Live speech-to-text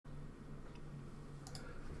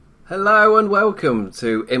Hello and welcome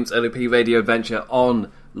to Imp's LOP radio adventure on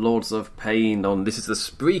Lords of Pain. This is the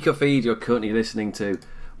Spreaker feed you're currently listening to,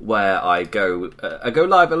 where I go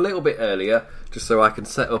live a little bit earlier, just so I can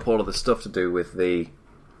set up all of the stuff to do with the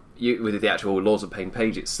actual Lords of Pain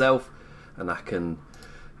page itself, and I can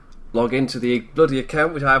log into the bloody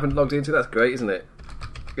account, which I haven't logged into. That's great, isn't it?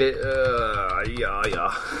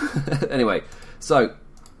 Anyway, so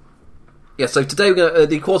today we're gonna,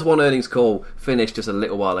 the quarter one earnings call finished just a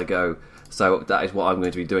little while ago, so that is what I'm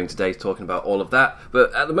going to be doing today, talking about all of that.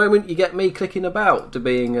 But at the moment, you get me clicking about to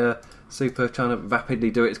being super trying to rapidly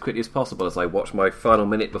do it as quickly as possible as I watch my final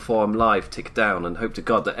minute before I'm live tick down and hope to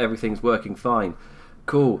God that everything's working fine.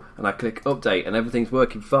 Cool, and I click update and everything's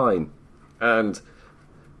working fine, and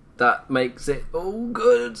that makes it all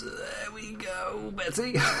good. There we go,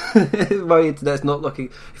 Betty. My internet's not looking.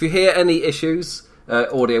 If you hear any issues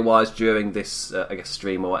audio-wise during this,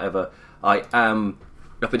 stream or whatever, I've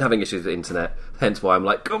been having issues with the internet, hence why I'm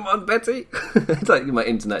like, come on, Betty! It's like my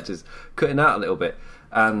internet just cutting out a little bit.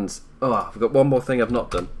 And, I've got one more thing I've not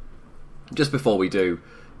done. Just before we do,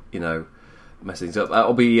 mess things up.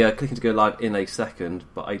 I'll be clicking to go live in a second,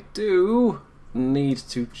 but I do need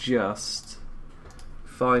to just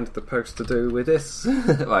find the post to do with this.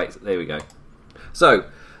 Right, there we go. So,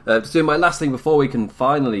 just doing my last thing before we can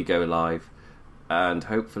finally go live. And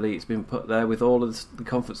hopefully it's been put there with all of the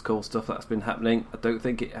conference call stuff that's been happening. I don't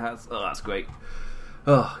think it has. Oh, that's great.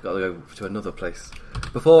 Oh, I've got to go to another place.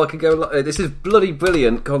 Before I can go... this is bloody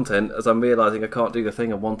brilliant content, as I'm realising I can't do the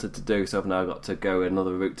thing I wanted to do, so I've now got to go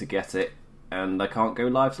another route to get it. And I can't go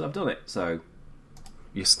live till I've done it. So,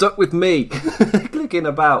 you're stuck with me, clicking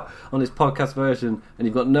about on this podcast version, and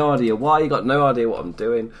you've got no idea why, you've got no idea what I'm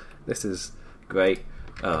doing. This is great.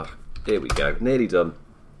 Oh, here we go. Nearly done.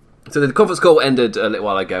 So the conference call ended a little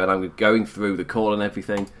while ago, and I'm going through the call and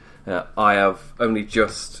everything. I have only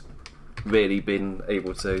just really been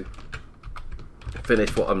able to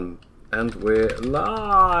finish and we're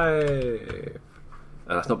live.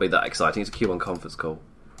 And that's not been that exciting. It's a Q1 conference call.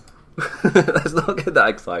 Let's not get that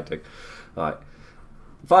exciting. Right.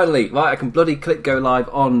 Finally, I can bloody click go live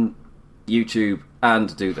on YouTube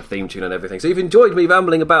and do the theme tune and everything. So you've enjoyed me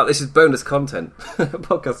rambling about. This is bonus content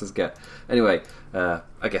podcasters get. Anyway,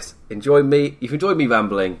 I guess enjoy me. You've enjoyed me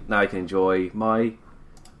rambling. Now you can enjoy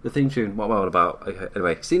the theme tune. What am I on about? Okay,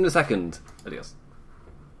 anyway, see you in a second. Adios.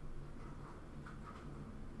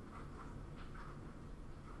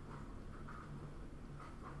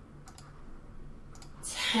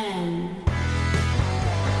 Ten.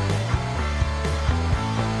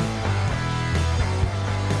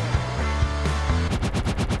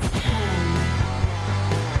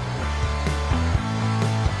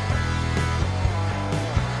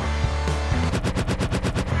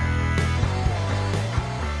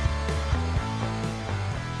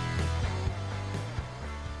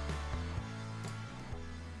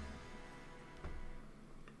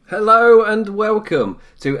 Hello and welcome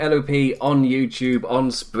to LOP on YouTube, on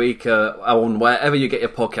Spreaker, on wherever you get your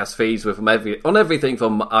podcast feeds, on everything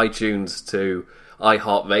from iTunes to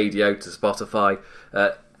iHeartRadio to Spotify.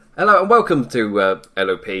 Hello and welcome to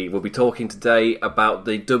LOP. We'll be talking today about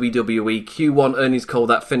the WWE Q1 earnings call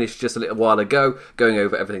that finished just a little while ago, going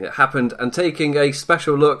over everything that happened and taking a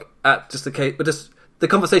special look at just the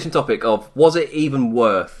conversation topic of, was it even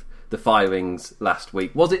worth the firings last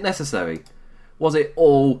week? Was it necessary? Was it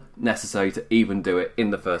all necessary to even do it in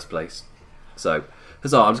the first place? So,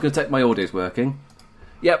 huzzah, I'm just going to check my audio's working.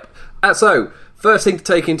 Yep. So, first thing to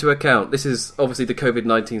take into account, this is obviously the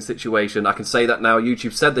COVID-19 situation. I can say that now.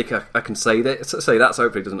 YouTube said I can say that, so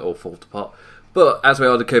hopefully it doesn't all fall apart. But as we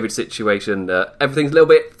are in the COVID situation, everything's a little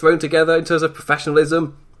bit thrown together in terms of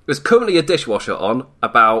professionalism. There's currently a dishwasher on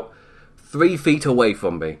about 3 feet away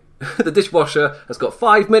from me. The dishwasher has got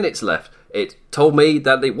 5 minutes left. It told me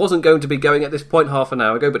that it wasn't going to be going at this point half an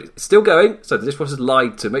hour ago, but it's still going, so the dishwasher's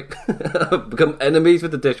lied to me. I've become enemies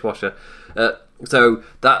with the dishwasher. So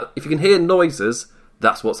that if you can hear noises,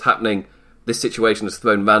 that's what's happening. This situation has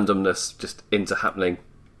thrown randomness just into happening.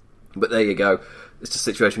 But there you go. It's just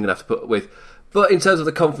a situation I'm going to have to put up with. But in terms of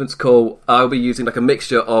the conference call, I'll be using like a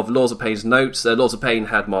mixture of Lords of Pain's notes. Lords of Pain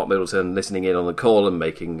had Mark Middleton listening in on the call and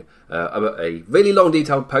making a really long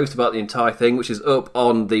detailed post about the entire thing, which is up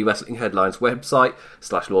on the Wrestling Headlines website,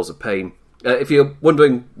 /Lords of Pain. If you're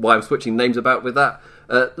wondering why I'm switching names about with that,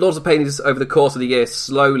 Lords of Pain is, over the course of the year,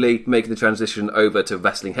 slowly making the transition over to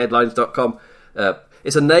WrestlingHeadlines.com.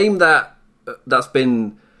 It's a name that's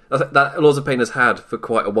been... that Lords of Pain has had for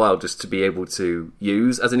quite a while, just to be able to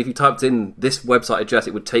use. As in, if you typed in this website address,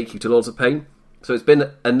 it would take you to Lords of Pain. So it's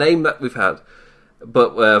been a name that we've had,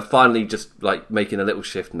 but we're finally just like making a little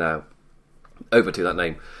shift now. over to that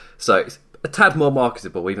name. So it's a tad more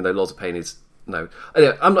marketable, even though Lords of Pain is no.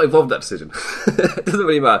 Anyway, I'm not involved in that decision. It doesn't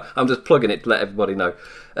really matter. I'm just plugging it to let everybody know.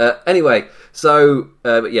 Anyway, so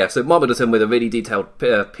Mark Middleton with a really detailed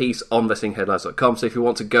piece on WrestlingHeadlines.com. So if you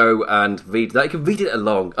want to go and read that, you can read it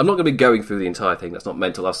along. I'm not going to be going through the entire thing. That's not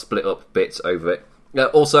mental. I've split up bits over it.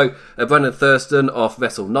 Also, Brandon Thurston of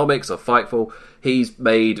WrestleNomics or Fightful, he's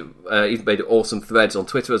made awesome threads on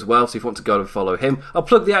Twitter as well. So if you want to go and follow him, I'll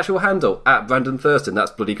plug the actual handle at Brandon Thurston.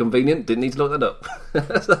 That's bloody convenient. Didn't need to look that up.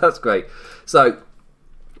 So that's great. So,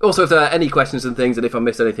 also if there are any questions and things, and if I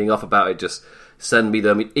missed anything off about it, just send me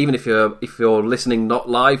them. Even if you're listening not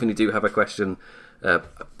live and you do have a question,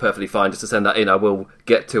 perfectly fine. Just to send that in, I will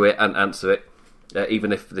get to it and answer it.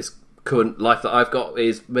 Even if this current life that I've got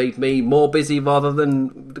is made me more busy rather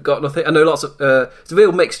than got nothing. I know lots of it's a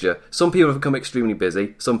real mixture. Some people have become extremely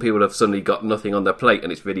busy. Some people have suddenly got nothing on their plate,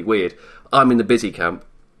 and it's really weird. I'm in the busy camp,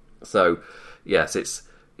 so yes, it's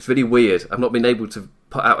really weird. I've not been able to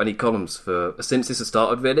put out any columns since this has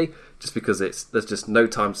started, really, just because there's just no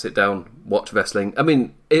time to sit down, watch wrestling. I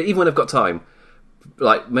mean, even when I've got time,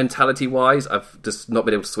 like mentality wise, I've just not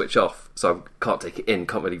been able to switch off, so I can't take it in,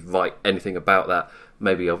 can't really write anything about that.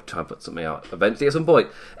 Maybe I'll try and put something out eventually at some point.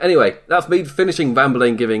 Anyway, that's me finishing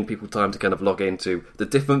rambling, giving people time to kind of log into the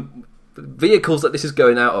different vehicles that this is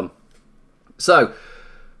going out on. So,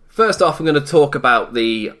 first off, I'm going to talk about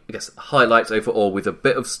the, highlights overall with a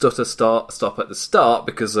bit of stutter stop at the start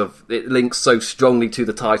because of it links so strongly to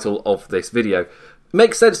the title of this video.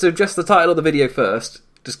 Makes sense to address the title of the video first.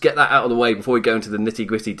 Just get that out of the way before we go into the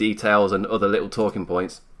nitty-gritty details and other little talking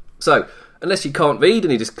points. So, unless you can't read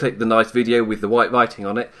and you just click the nice video with the white writing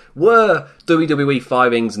on it, were WWE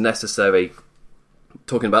firings necessary?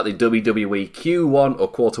 Talking about the WWE Q1 or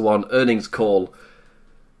Quarter 1 earnings call.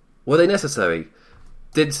 Were they necessary?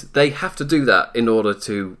 Did they have to do that in order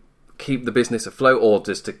to keep the business afloat, or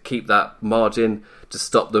just to keep that margin, to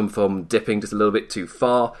stop them from dipping just a little bit too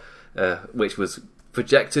far, which was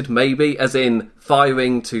projected maybe, as in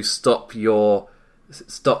firing to stop your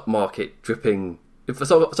stock market dripping, if the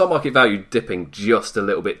stock market value dipping just a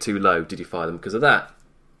little bit too low? Did you fire them because of that?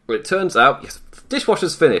 Well, it turns out, yes,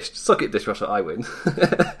 dishwasher's finished. Suck it, dishwasher, I win.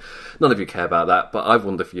 None of you care about that, but I've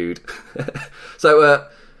won the feud. So,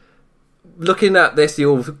 looking at this,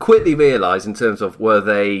 you'll quickly realise in terms of were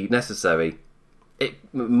they necessary.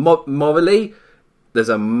 Morally, there's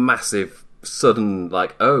a massive sudden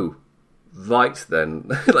right then,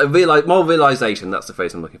 more realisation. That's the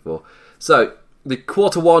phrase I'm looking for. So the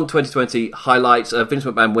Quarter 1 2020 highlights. Vince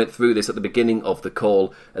McMahon went through this at the beginning of the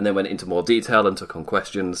call and then went into more detail and took on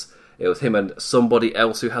questions. It was him and somebody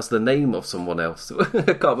else who has the name of someone else. I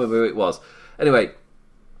can't remember who it was. Anyway,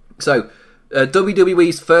 so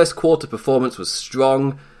WWE's first quarter performance was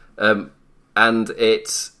strong, and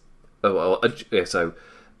it's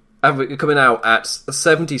coming out at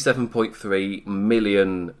 $77.3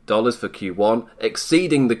 million for Q1,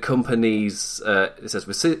 exceeding the company's it says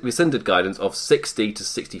rescinded guidance of 60 to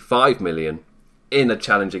 65 million in a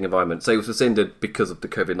challenging environment. So it was rescinded because of the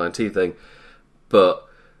COVID-19 thing, but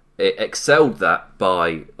it excelled that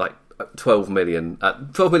by 12 million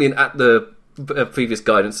at the previous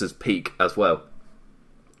guidance's peak as well.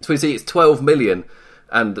 So we see it's 12 million,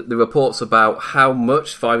 and the reports about how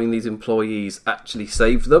much firing these employees actually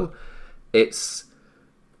saved them, it's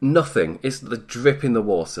nothing. It's the drip in the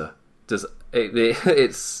water.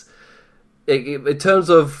 In terms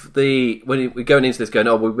of when we're going into this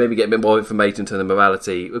we maybe get a bit more information to the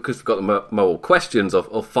morality, because we've got the moral questions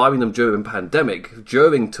of firing them during pandemic,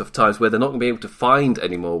 during tough times where they're not going to be able to find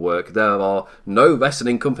any more work. There are no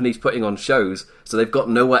wrestling companies putting on shows, so they've got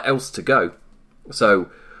nowhere else to go. So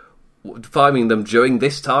firing them during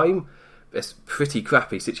this time, it's a pretty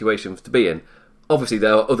crappy situation to be in. Obviously,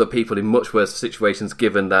 there are other people in much worse situations,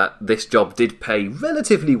 given that this job did pay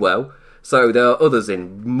relatively well. So there are others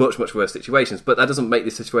in much, much worse situations, but that doesn't make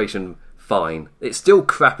this situation fine. It's still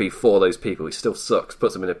crappy for those people. It still sucks,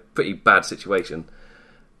 puts them in a pretty bad situation.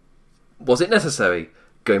 Was it necessary?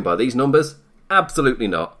 Going by these numbers, absolutely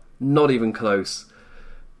not. Not even close.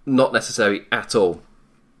 Not necessary at all.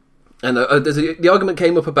 And the argument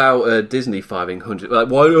came up about Disney firing hundreds.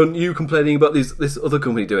 Why aren't you complaining about this other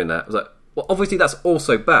company doing that? I was like, well, obviously that's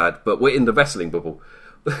also bad, but we're in the wrestling bubble,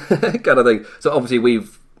 kind of thing. So obviously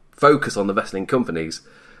we've focused on the wrestling companies,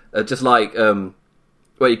 just like you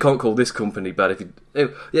can't call this company bad if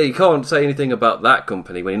you can't say anything about that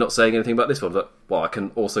company when you're not saying anything about this one. But I can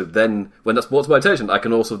also then, when that's brought to my attention, I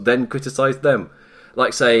can also then criticise them,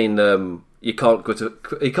 like saying you can't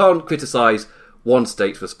criticise one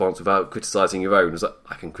state's response without criticising your own. It's like,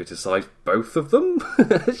 I can criticise both of them?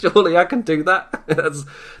 Surely I can do that? That's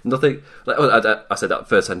nothing... I said that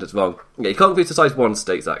first sentence wrong. Yeah, you can't criticise one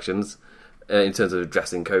state's actions in terms of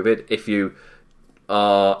addressing COVID if your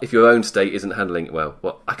own state isn't handling it well.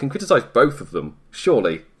 Well, I can criticise both of them,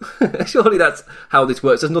 surely. Surely that's how this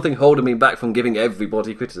works. There's nothing holding me back from giving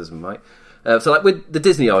everybody criticism, right? So like with the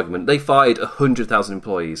Disney argument, they fired 100,000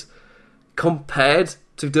 employees. Compared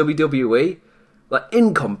to WWE, like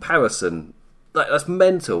in comparison, like that's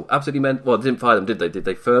mental, absolutely mental. Well, they didn't fire them, did they? Did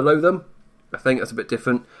they furlough them? I think that's a bit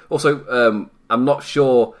different. Also, I'm not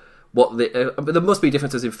sure what but there must be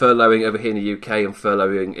differences in furloughing over here in the UK and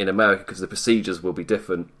furloughing in America because the procedures will be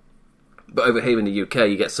different. But over here in the UK,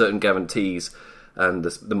 you get certain guarantees, and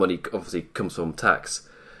the money obviously comes from tax.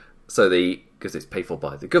 So because it's paid for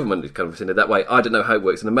by the government, it's kind of seen it that way. I don't know how it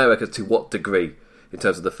works in America to what degree in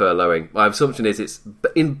terms of the furloughing. My assumption is it's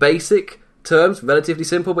in basic terms relatively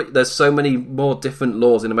simple, but there's so many more different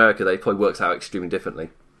laws in America that it probably works out extremely differently.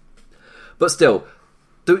 But still,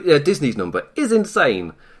 Disney's number is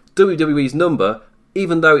insane. WWE's number,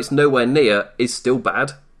 even though it's nowhere near, is still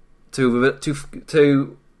bad.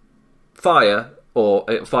 To fire or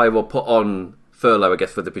put on furlough, I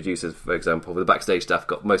guess, for the producers, for example, the backstage staff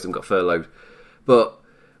most of them got furloughed. But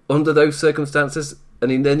under those circumstances,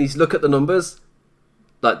 and then you look at the numbers,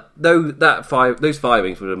 like those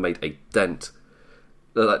firings would have made a dent,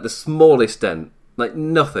 like the smallest dent, like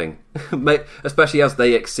nothing. Especially as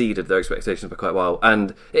they exceeded their expectations by quite a while,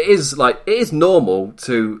 and it is normal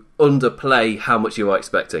to underplay how much you are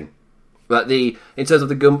expecting. Like in terms of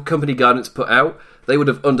the company guidance put out, they would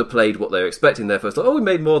have underplayed what they were expecting. Therefore, it's like, we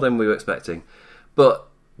made more than we were expecting. But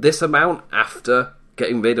this amount after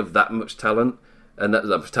getting rid of that much talent, and that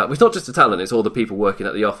much talent, it's not just the talent; it's all the people working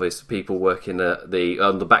at the office, people working at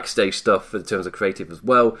the backstage stuff in terms of creative as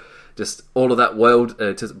well. Just all of that world,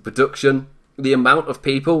 production, the amount of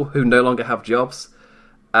people who no longer have jobs,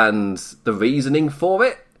 and the reasoning for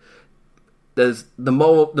it. There's the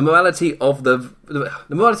morality of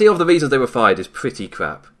the reasons they were fired is pretty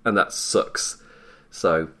crap, and that sucks.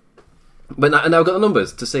 So, but now I've got the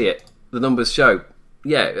numbers to see it. The numbers show,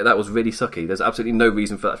 yeah, that was really sucky. There's absolutely no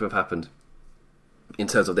reason for that to have happened. In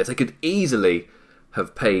terms of this, they could easily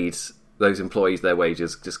have paid those employees their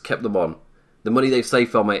wages, just kept them on. The money they've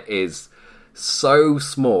saved from it is so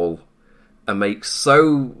small and makes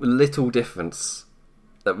so little difference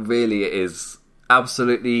that really it is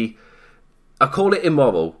absolutely... I call it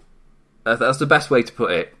immoral. That's the best way to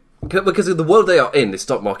put it. Because the world they are in, the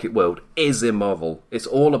stock market world, is immoral. It's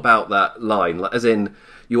all about that line. As in,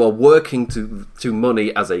 you are working to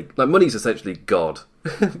money as money is essentially God.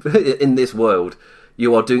 In this world,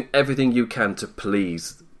 you are doing everything you can to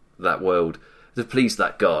please that world, to please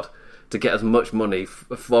that God, to get as much money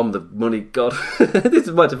from the money God. This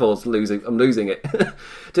metaphor's losing. I'm losing it.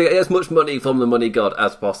 To get as much money from the money God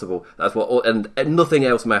as possible. That's what, and nothing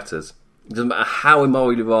else matters. It doesn't matter how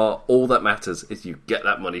immoral you are, all that matters is you get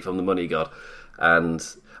that money from the money god. And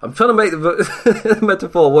I'm trying to make the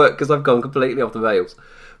metaphor work because I've gone completely off the rails.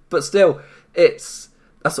 But still, that's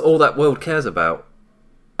all that world cares about.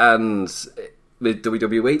 And with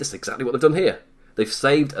WWE, that's exactly what they've done here. They've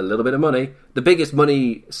saved a little bit of money. The biggest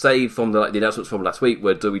money saved from the announcements from last week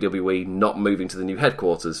were WWE not moving to the new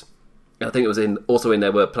headquarters. I think it was also in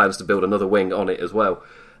there were plans to build another wing on it as well.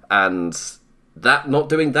 And... that not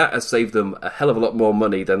doing that has saved them a hell of a lot more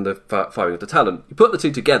money than the firing of the talent. You put the two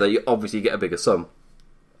together, you obviously get a bigger sum.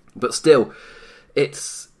 But still,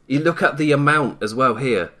 you look at the amount as well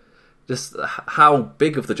here. Just how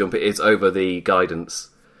big of the jump it is over the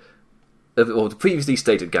guidance. Or the previously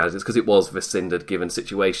stated guidance, because it was rescinded given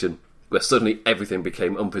situation where suddenly everything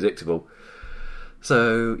became unpredictable.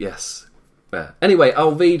 So, yes. Anyway,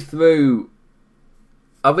 I'll read through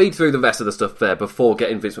the rest of the stuff there before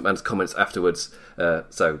getting Vince McMahon's comments afterwards.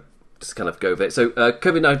 So, just kind of go over it. So,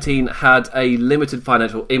 COVID-19 had a limited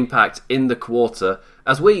financial impact in the quarter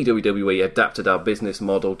as we, WWE, adapted our business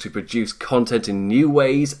model to produce content in new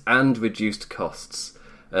ways and reduced costs.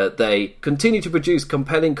 They continue to produce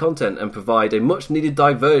compelling content and provide a much-needed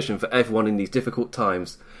diversion for everyone in these difficult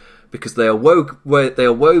times because they are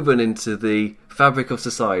woven into the fabric of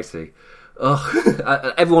society.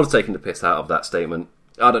 Oh, everyone's taking the piss out of that statement.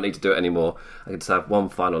 I don't need to do it anymore. I can just have one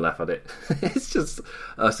final laugh at it. It's just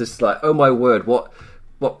like, oh my word, what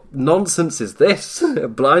nonsense is this?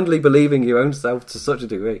 Blindly believing your own self to such a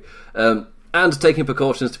degree. And taking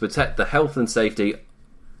precautions to protect the health and safety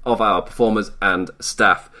of our performers and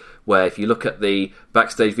staff. Where if you look at the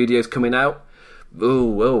backstage videos coming out,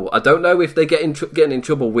 I don't know if they getting in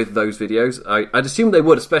trouble with those videos. I'd assume they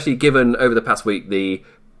would, especially given over the past week the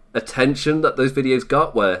attention that those videos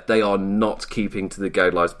got, where they are not keeping to the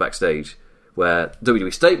guidelines backstage. Where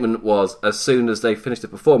WWE statement was, as soon as they finish the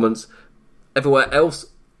performance, everywhere else,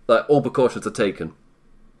 like, all precautions are taken.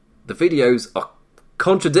 The videos are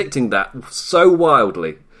contradicting that so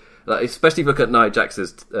wildly. Like, especially if you look at Nia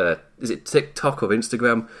Jax's, is it TikTok or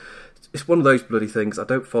Instagram? It's one of those bloody things. I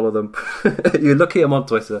don't follow them. You're lucky I'm on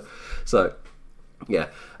Twitter. So, yeah.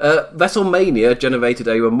 WrestleMania generated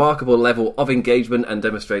a remarkable level of engagement and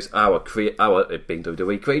demonstrates our it being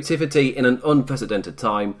WWE, creativity in an unprecedented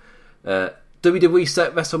time. WWE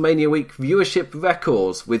set WrestleMania week viewership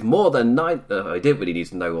records with more than 9... I didn't really need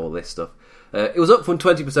to know all this stuff. It was up from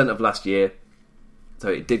 20% of last year, so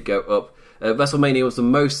it did go up. WrestleMania was the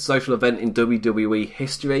most social event in WWE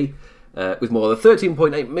history, with more than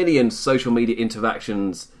 13.8 million social media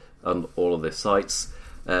interactions on all of their sites.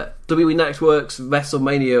 WWE Network's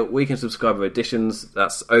WrestleMania weekend subscriber additions,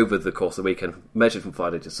 that's over the course of the weekend, measured from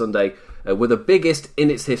Friday to Sunday, were the biggest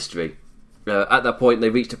in its history. At that point, they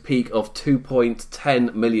reached a peak of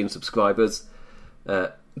 2.10 million subscribers.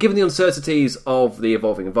 Given the uncertainties of the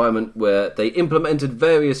evolving environment, where they implemented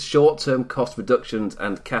various short-term cost reductions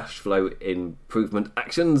and cash flow improvement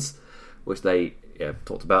actions, which they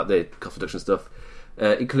talked about, the cost reduction stuff,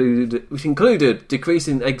 which included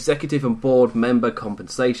decreasing executive and board member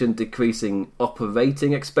compensation, decreasing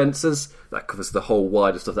operating expenses, that covers the whole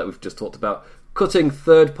wider stuff that we've just talked about, cutting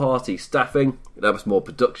third-party staffing, that was more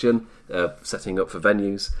production, setting up for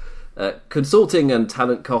venues, consulting and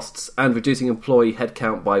talent costs, and reducing employee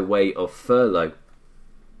headcount by way of furlough.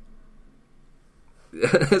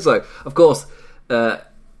 So, of course, the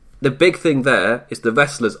big thing there is the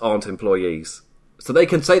wrestlers aren't employees. So they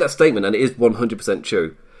can say that statement, and it is 100%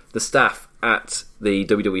 true. The staff at the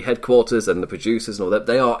WWE headquarters and the producers and all that,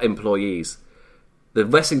 they are employees. The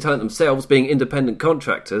wrestling talent themselves, being independent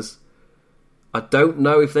contractors, I don't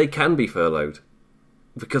know if they can be furloughed.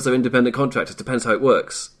 Because they're independent contractors, depends how it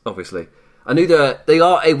works, obviously. I knew that they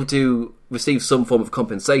are able to receive some form of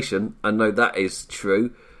compensation. I know that is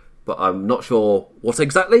true, but I'm not sure what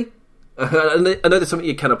exactly. I know there's something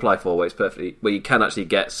you can apply for where you can actually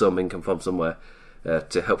get some income from somewhere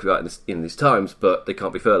to help you out in these times, but they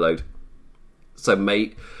can't be furloughed. So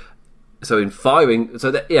in firing,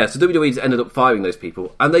 WWE's ended up firing those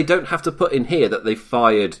people, and they don't have to put in here that they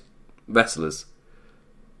fired wrestlers.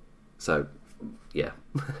 So, yeah.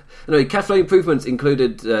 Anyway, cash flow improvements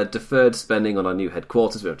included deferred spending on our new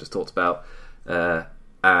headquarters, which I've just talked about,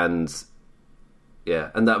 and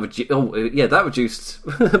that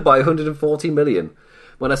reduced by 140 million.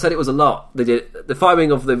 When I said it was a lot, the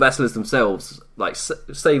firing of the wrestlers themselves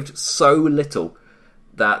saved so little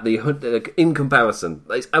that in comparison,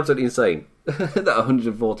 it's absolutely insane. That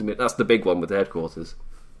 140 million, that's the big one with the headquarters.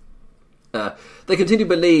 They continue to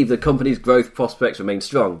believe the company's growth prospects remain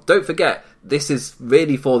strong. Don't forget, this is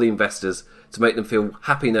really for the investors to make them feel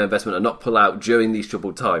happy in their investment and not pull out during these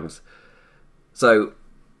troubled times. So,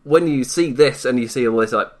 when you see this and you see all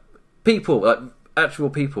this, actual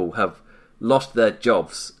people have lost their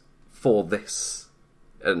jobs for this.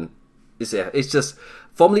 And it's just,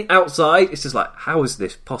 from the outside, it's just like, how is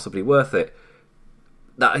this possibly worth it?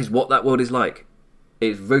 That is what that world is like.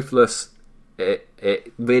 It's ruthless. It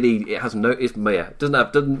doesn't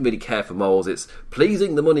really care for morals. It's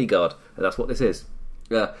pleasing the money god, and that's what this is.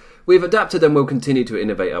 We've adapted and will continue to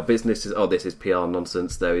innovate our businesses. Oh, this is PR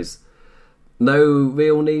nonsense. There is no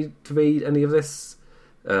real need to read any of this.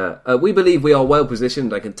 We believe we are well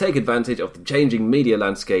positioned and can take advantage of the changing media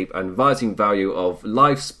landscape and rising value of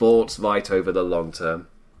live sports right over the long term.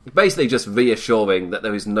 Basically just reassuring that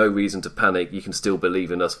there is no reason to panic. You can still believe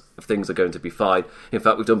in us. Things are going to be fine. In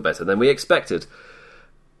fact, we've done better than we expected.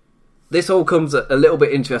 This all comes a little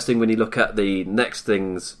bit interesting when you look at the next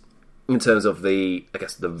things in terms of the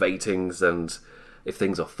ratings and if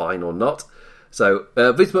things are fine or not. So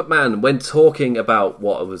Vince McMahon, when talking about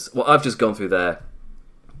what I've just gone through there,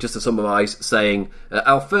 just to summarise, saying,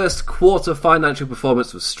 our first quarter financial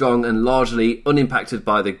performance was strong and largely unimpacted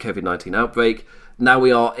by the COVID-19 outbreak. Now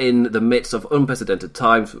we are in the midst of unprecedented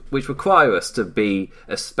times, which require us to be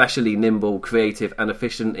especially nimble, creative and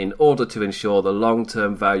efficient in order to ensure the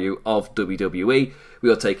long-term value of WWE.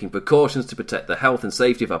 We are taking precautions to protect the health and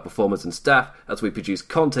safety of our performers and staff as we produce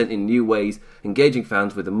content in new ways, engaging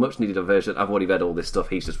fans with a much-needed diversion. I've already read all this stuff,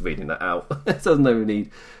 he's just reading that out. There's no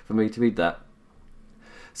need for me to read that.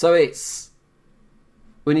 So it's...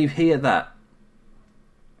 when you hear that,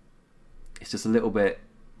 it's just a little bit...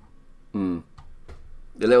 a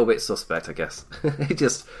little bit suspect, I guess. It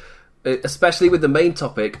just, especially with the main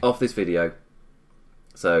topic of this video.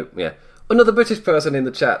 So, yeah. Another British person in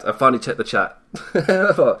the chat. I finally checked the chat.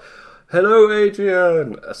 I thought, hello,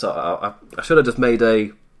 Adrian. So I should have just made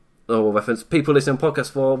a reference. People listening on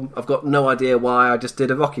podcast form, I've got no idea why I just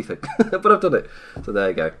did a Rocky thing, but I've done it. So there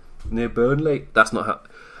you go. Near Burnley. That's not how...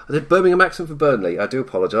 I did Birmingham accent for Burnley. I do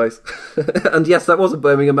apologise. And yes, that was a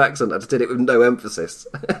Birmingham accent. I just did it with no emphasis.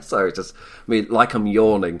 So it's just like I'm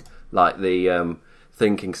yawning, like the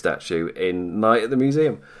thinking statue in Night at the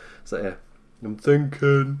Museum. So yeah, I'm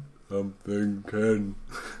thinking.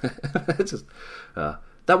 Just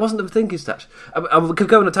that wasn't the thinking statue. I could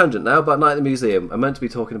go on a tangent now about Night at the Museum. I'm meant to be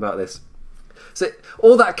talking about this. So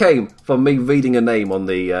all that came from me reading a name on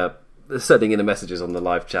the sending in the messages on the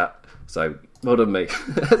live chat. So well done me.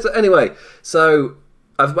 So anyway,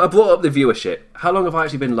 I brought up the viewership. How long have I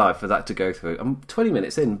actually been live for that to go through? I'm 20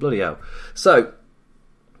 minutes in, bloody hell. So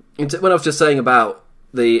when I was just saying about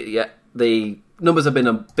the numbers have been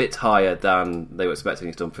a bit higher than they were expecting.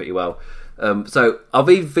 It's done pretty well. So I'll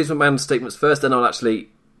read Vince McMahon's statements first, then I'll actually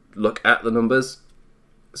look at the numbers.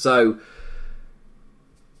 So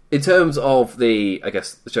in terms of the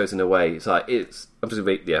shows in a way, I'm just going to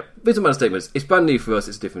read, Vince McMahon's statements. It's brand new for us.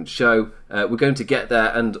 It's a different show. We're going to get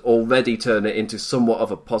there and already turn it into somewhat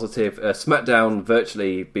of a positive. SmackDown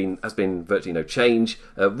has been virtually no change.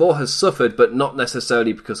 Raw has suffered, but not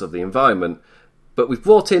necessarily because of the environment. But we've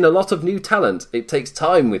brought in a lot of new talent. It takes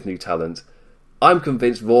time with new talent. I'm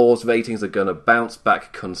convinced Raw's ratings are going to bounce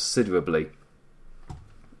back considerably.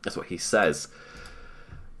 That's what he says.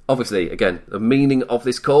 Obviously, again, the meaning of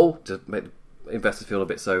this call to make investors feel a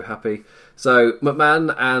bit so happy. So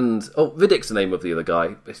McMahon and Riddick's the name of the other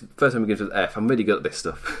guy. It's the first time we get to the F. I'm really good at this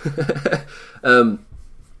stuff.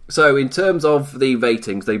 So in terms of the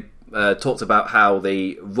ratings, they talked about how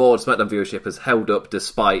the Raw and SmackDown viewership has held up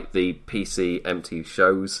despite the PC empty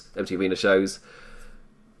arena shows.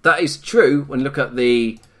 That is true when you look at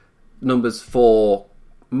the numbers for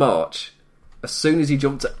March. As soon as you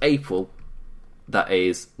jump to April, that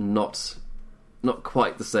is not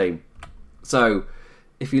quite the same. So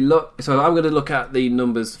if you look, I'm going to look at the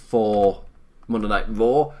numbers for Monday Night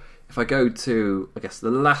Raw. If I go to, the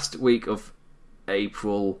last week of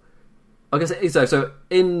April, so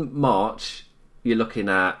in March you're looking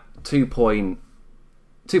at 2.2,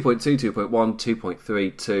 2.1,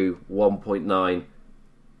 2.3, 2, 1.9,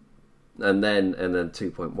 and then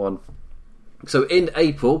 2.1. So in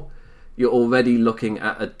April you're already looking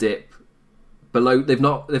at a dip. Below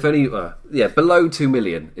 2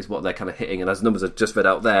 million is what they're kind of hitting, and as numbers are just read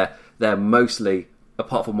out there, they're mostly,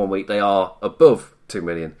 apart from 1 week, they are above 2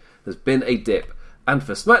 million. There's been a dip, and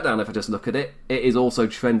for SmackDown, if I just look at it, it is also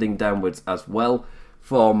trending downwards as well.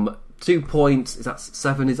 From 2 points, is that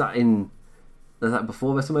 7? Is that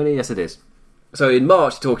before WrestleMania? Yes, it is. So in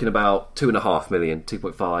March, talking about 2.5 million,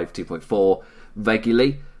 2.5, 2.4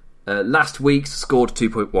 regularly. Last week's scored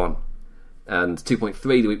 2.1. And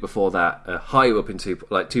 2.3 the week before that, higher up in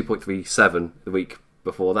 2.37 the week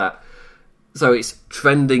before that. So it's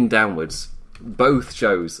trending downwards. Both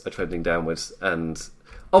shows are trending downwards, and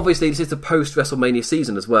obviously this is the post-WrestleMania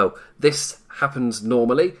season as well. This happens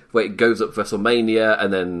normally, where it goes up for WrestleMania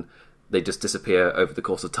and then they just disappear over the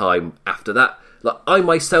course of time after that. Like, I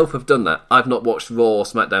myself have done that. I've not watched Raw or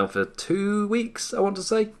SmackDown for 2 weeks, I want to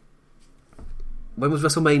say. When was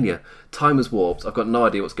WrestleMania? Time has warped. I've got no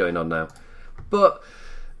idea what's going on now. But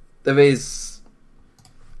there is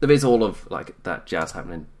all of that jazz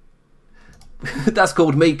happening. That's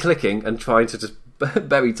called me clicking and trying to just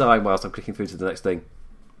bury time whilst I'm clicking through to the next thing.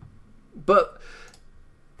 But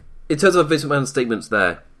in terms of Vince McMahon's statements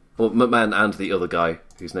there, or McMahon and the other guy,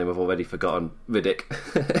 whose name I've already forgotten, Riddick,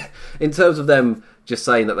 in terms of them just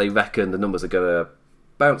saying that they reckon the numbers are going to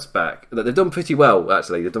bounce back, that they've done pretty well,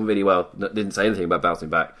 actually. They've done really well. Didn't say anything about bouncing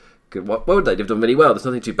back. What would they? They've done really well. There's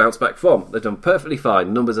nothing to bounce back from. They've done perfectly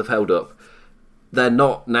fine. Numbers have held up. They're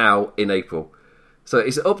not now in April. So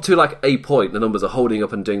it's up to a point. The numbers are holding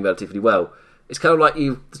up and doing relatively well. It's kind of like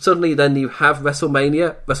you have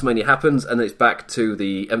WrestleMania. WrestleMania happens and then it's back to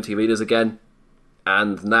the empty arenas again.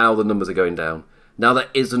 And now the numbers are going down. Now there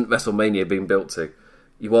isn't WrestleMania being built to.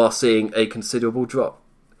 You are seeing a considerable drop.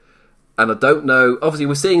 And I don't know. Obviously,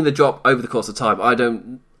 we're seeing the drop over the course of time.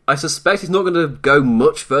 I suspect it's not going to go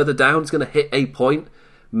much further down. It's going to hit a point,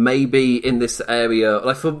 maybe in this area,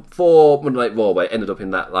 for Monday Night Raw, where it ended up in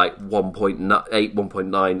that 1.8,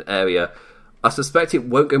 1.9 area. I suspect it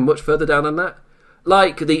won't go much further down than that.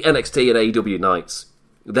 Like the NXT and AEW nights,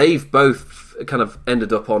 they've both kind of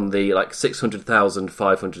ended up on the 600,000,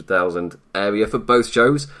 500,000 area for both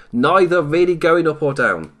shows. Neither really going up or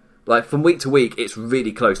down. From week to week, it's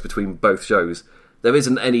really close between both shows. There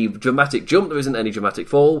isn't any dramatic jump, there isn't any dramatic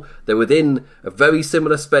fall. They're within a very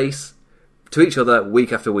similar space to each other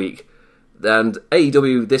week after week. And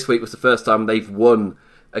AEW this week was the first time they've won,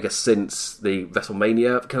 I guess, since the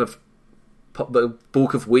WrestleMania kind of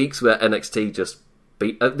bulk of weeks where NXT just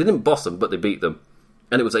beat... they didn't boss them, but they beat them.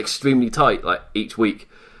 And it was extremely tight, like, each week.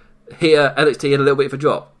 Here, NXT had a little bit of a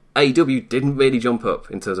drop. AEW didn't really jump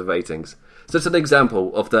up in terms of ratings. So it's an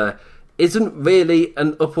example of there isn't really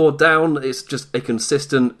an up or down, it's just a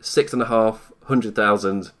consistent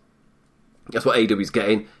 6,500,000. That's what AEW's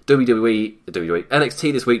getting. WWE,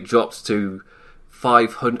 NXT this week dropped to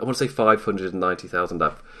 500, I want to say 590,000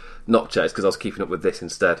 up. Not checks, because I was keeping up with this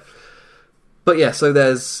instead. But yeah, so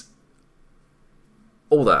there's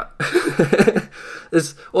all that.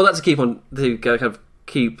 There's all that to keep on, to kind of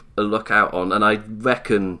keep a lookout on, and I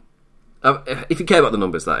reckon, if you care about the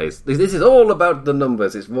numbers, that is. This is all about the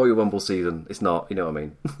numbers. It's Royal Rumble season. It's not, you know what I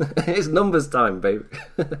mean? It's numbers time, baby.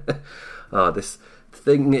 This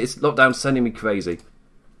thing, it's lockdown sending me crazy.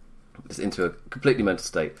 It's into a completely mental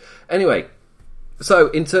state. Anyway, so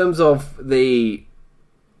in terms of the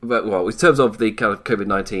kind of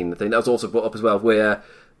COVID-19 thing, that was also brought up as well, where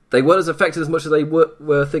they weren't as affected as much as they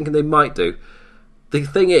were thinking they might do. The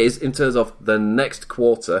thing is, in terms of the next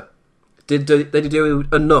quarter, did they do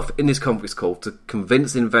enough in this conference call to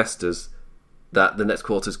convince investors that the next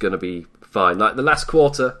quarter is going to be fine? Like the last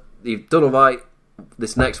quarter, you've done all right.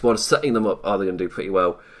 This next one, setting them up, are they going to do pretty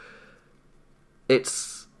well?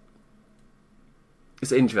 It's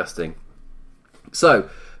interesting. So,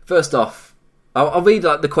 first off, I'll read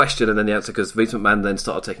the question and then the answer, because Vince McMahon then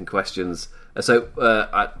started taking questions. So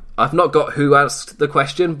I've not got who asked the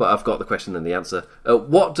question, but I've got the question and the answer.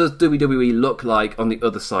 What does WWE look like on the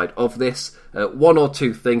other side of this? One or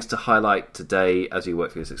two things to highlight today as you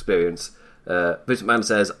work through this experience. Vince McMahon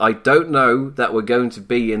says, I don't know that we're going to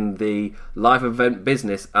be in the live event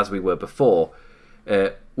business as we were before.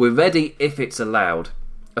 We're ready if it's allowed.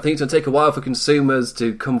 I think it's going to take a while for consumers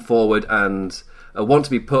to come forward and want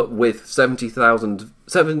to be put with 70,000 people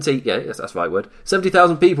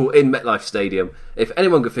in MetLife Stadium. If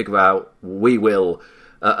anyone can figure out, we will.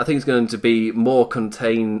 I think it's going to be more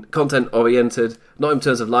content oriented, not in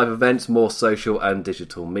terms of live events, more social and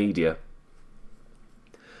digital media.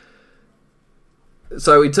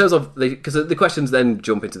 So in terms of because the questions then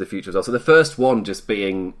jump into the future as well. So the first one just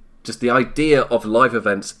being just the idea of live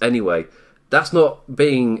events anyway. That's not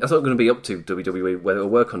going to be up to WWE whether it'll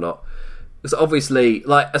work or not. Because obviously,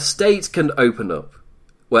 like, a state can open up.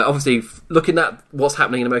 Where obviously, looking at what's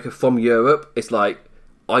happening in America from Europe, it's like,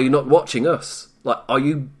 are you not watching us? Like, are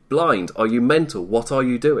you blind? Are you mental? What are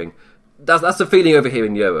you doing? That's the feeling over here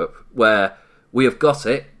in Europe, where we have got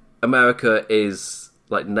it. America is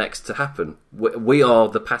like next to happen. We are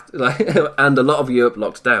the path, and a lot of Europe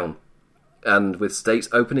locked down, and with states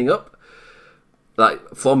opening up,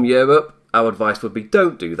 like from Europe, our advice would be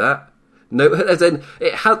don't do that. No, as in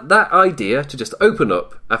it had that idea to just open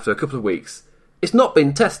up after a couple of weeks. It's not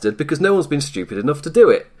been tested because no one's been stupid enough to do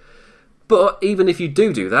it. But even if you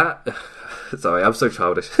do that, sorry, I'm so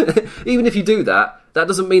childish. Even if you do that, that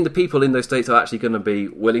doesn't mean the people in those states are actually going to be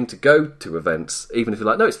willing to go to events. Even if you're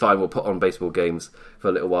like, no, it's fine, we'll put on baseball games for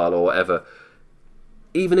a little while or whatever.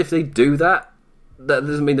 Even if they do that, that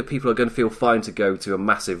doesn't mean that people are going to feel fine to go to a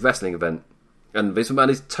massive wrestling event. And Vince McMahon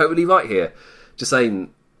is totally right here. Just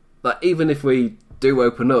saying, like, even if we do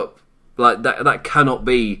open up, like that cannot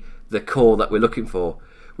be the core that we're looking for.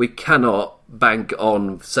 We cannot bank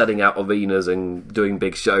on setting out arenas and doing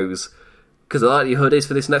big shows, because the likelihood is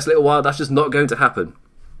for this next little while that's just not going to happen.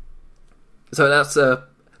 So that's a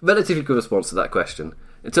relatively good response to that question.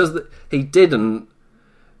 In terms of he didn't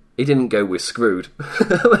go with screwed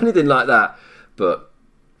or anything like that, but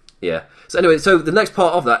yeah. So anyway, so the next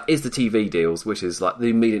part of that is the TV deals, which is like the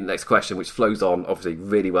immediate next question, which flows on obviously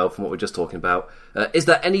really well from what we're just talking about. Is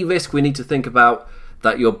there any risk we need to think about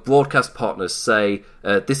that your broadcast partners say,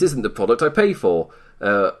 this isn't the product I pay for,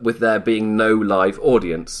 with there being no live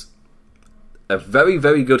audience? A very,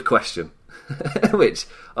 very good question. Which,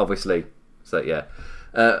 obviously, so yeah.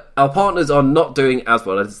 Our partners are not doing as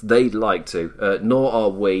well as they'd like to, nor are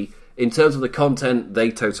we. In terms of the content, they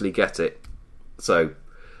totally get it. So,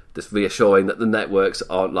 just reassuring that the networks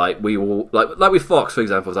aren't like we will, like with Fox, for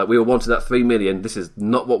example, like we were wanting that 3 million. This is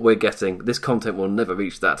not what we're getting. This content will never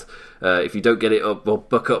reach that. If you don't get it up or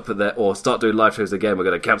book up for that or start doing live shows again, we're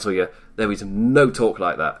going to cancel you. There is no talk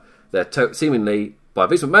like that. They're seemingly, by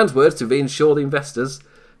Vince McMahon's words, to reinsure the investors.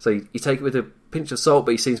 So you take it with a pinch of salt,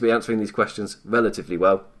 but he seems to be answering these questions relatively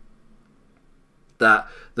well. That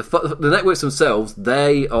the networks themselves,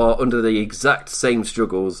 they are under the exact same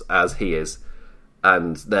struggles as he is.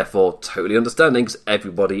 And therefore totally understanding, because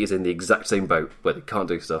everybody is in the exact same boat where they can't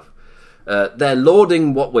do stuff. They're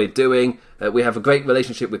lauding what we're doing. We have a great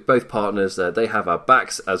relationship with both partners. They have our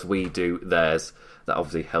backs as we do theirs. That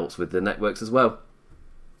obviously helps with the networks as well.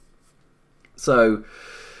 So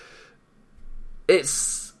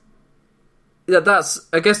it's that's,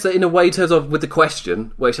 I guess, in a way, in terms of with the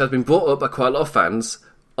question, which has been brought up by quite a lot of fans.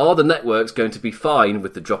 Are the networks going to be fine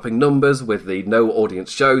with the dropping numbers, with the no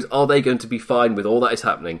audience shows? Are they going to be fine with all that is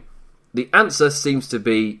happening? The answer seems to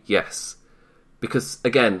be yes. Because,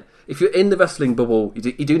 again, if you're in the wrestling bubble,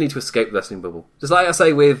 you do need to escape the wrestling bubble. Just like I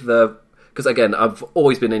say with... Because, again, I've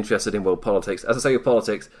always been interested in world politics. As I say with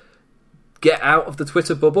politics, get out of the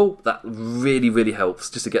Twitter bubble. That really, really helps,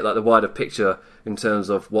 just to get the wider picture in terms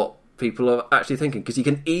of what people are actually thinking. Because you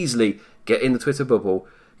can easily get in the Twitter bubble,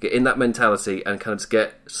 get in that mentality, and kind of just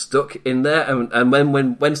get stuck in there. And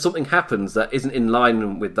when something happens that isn't in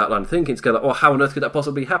line with that line of thinking, it's kind of like, how on earth could that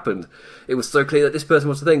possibly happen? It was so clear that this person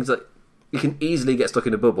was the thing. It's like, you can easily get stuck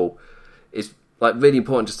in a bubble. It's really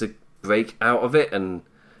important just to break out of it and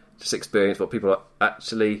just experience what people are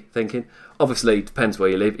actually thinking. Obviously, it depends where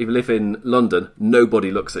you live. If you live in London,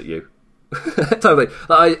 nobody looks at you. Totally.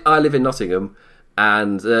 I live in Nottingham,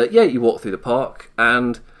 and you walk through the park,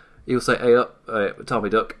 and you'll say, "Hey up, Tommy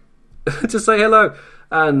Duck," just say hello.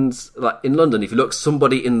 And in London, if you look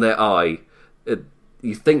somebody in their eye,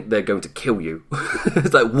 you think they're going to kill you.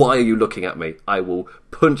 It's like, why are you looking at me? I will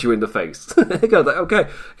punch you in the face. Okay,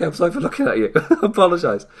 I'm sorry for looking at you. I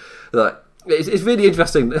apologise. It's really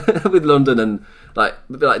interesting with London and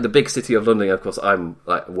the big city of London. Of course, I'm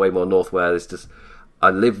way more north, where it's just I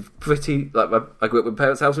live pretty I grew up in my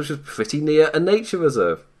parents' house, which was pretty near a nature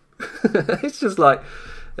reserve. It's just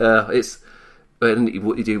it's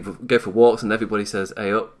what you do, go for walks, and everybody says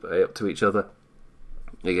hey up to each other.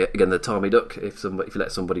 You get, again, the Tommy Duck if you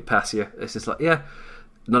let somebody pass you. It's just not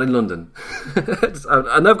in London.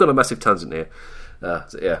 I know I've got a massive tangent here.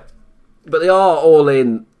 But they are all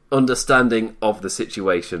in understanding of the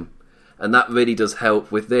situation, and that really does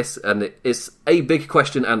help with this. And it's a big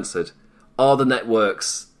question answered. Are the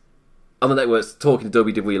networks talking to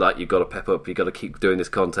WWE you've got to pep up, you've got to keep doing this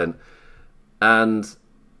content? And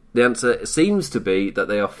the answer seems to be that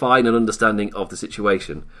they are fine and understanding of the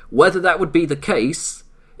situation. Whether that would be the case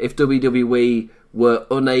if WWE were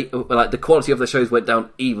unable, the quality of their shows went down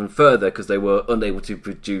even further because they were unable to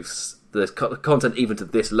produce the content even to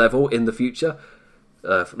this level in the future.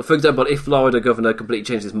 For example, if Florida governor completely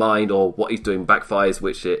changed his mind, or what he's doing backfires,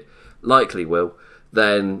 which it likely will,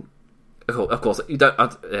 then of course you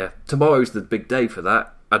don't. Tomorrow's the big day for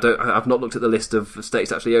that. I've not looked at the list of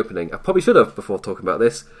states actually opening. I probably should have before talking about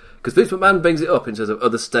this, because Vince McMahon brings it up in terms of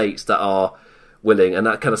other states that are willing, and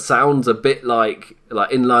that kind of sounds a bit like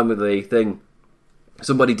in line with the thing.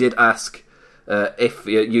 Somebody did ask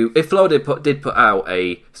if Florida did put out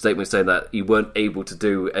a statement saying that you weren't able to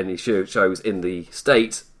do any shows in the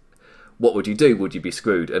state, what would you do? Would you be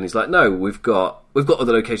screwed? And he's like, no, we've got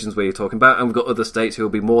other locations where you're talking about, and we've got other states who will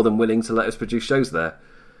be more than willing to let us produce shows there.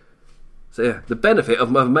 So yeah, the benefit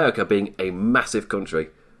of America being a massive country,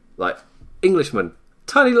 Englishmen,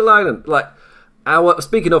 tiny little island,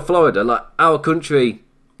 speaking of Florida, our country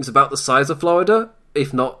is about the size of Florida,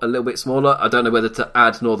 if not a little bit smaller. I don't know whether to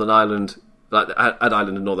add Northern Ireland, add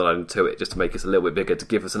Ireland and Northern Ireland to it, just to make us a little bit bigger, to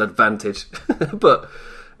give us an advantage. But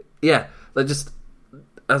yeah, just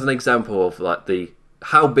as an example of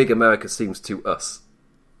how big America seems to us.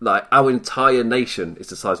 Our entire nation is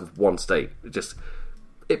the size of one state.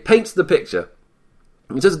 It paints the picture.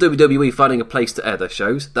 In terms of WWE finding a place to air their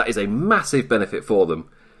shows, that is a massive benefit for them.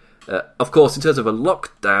 Of course, in terms of a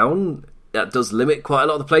lockdown, that does limit quite a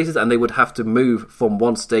lot of the places, and they would have to move from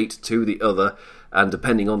one state to the other, and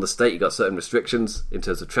depending on the state, you've got certain restrictions in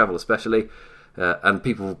terms of travel especially, and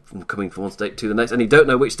people coming from one state to the next, and you don't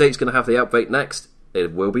know which state's going to have the outbreak next.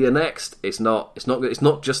 It will be a next. It's not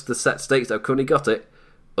just the set states that have currently got it.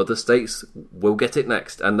 Other states will get it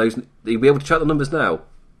next, and you'll be able to track the numbers now.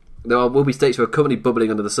 There will be states who are currently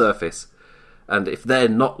bubbling under the surface, and if they're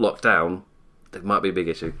not locked down, there might be a big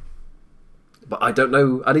issue. But I don't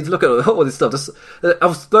know. I need to look at all this stuff.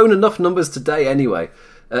 I've thrown enough numbers today anyway.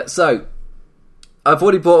 So I've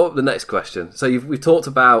already brought up the next question. So we've talked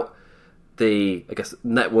about the,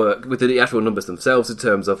 network with the actual numbers themselves in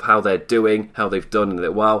terms of how they're doing, how they've done in a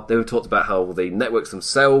little while. Then we've talked about how the networks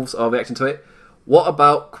themselves are reacting to it. What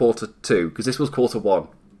about quarter two? Because this was quarter one.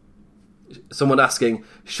 Someone asking,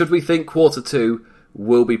 should we think quarter two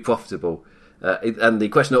will be profitable? And the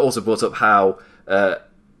questioner also brought up how,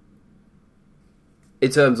 in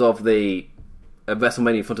terms of the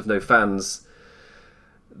WrestleMania in front of no fans,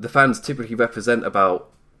 the fans typically represent about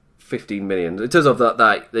 15 million. In terms of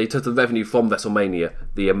that in terms of revenue from WrestleMania,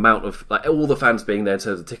 the amount of like all the fans being there in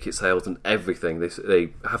terms of ticket sales and everything,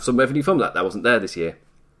 they have some revenue from that. That wasn't there this year.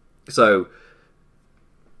 So,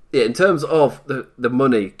 yeah, in terms of the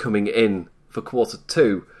money coming in for quarter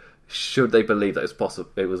two, should they believe that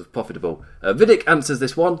it was profitable? Vidic answers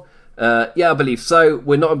this one. Yeah, I believe so.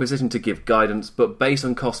 We're not in a position to give guidance, but based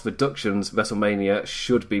on cost reductions, WrestleMania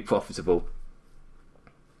should be profitable.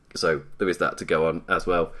 So there is that to go on as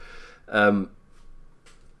well.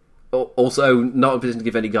 Also, not in a position to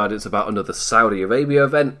give any guidance about another Saudi Arabia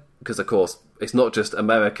event, because of course it's not just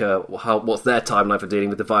America, what's their timeline for dealing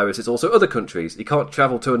with the virus, it's also other countries. You can't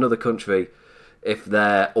travel to another country if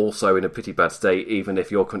they're also in a pretty bad state, even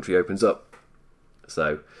if your country opens up.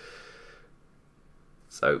 So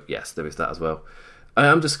yes, there is that as well. I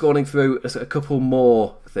am just scrolling through a couple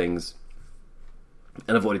more things,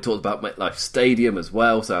 and I've already talked about MetLife Stadium as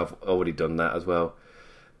well, so I've already done that as well.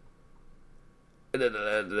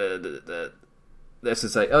 Let's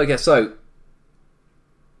just say,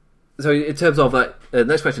 so in terms of that,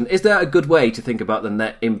 next question, is there a good way to think about the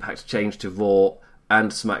net impact change to Raw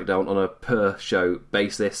and SmackDown on a per-show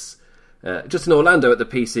basis? Just in Orlando at the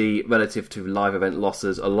PC relative to live event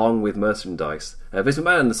losses along with merchandise. Vince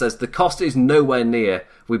McMahon says the cost is nowhere near.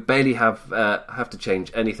 We barely have to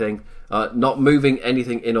change anything. Not moving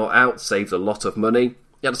anything in or out saves a lot of money.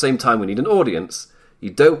 At the same time, we need an audience. You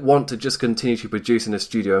don't want to just continue to produce in a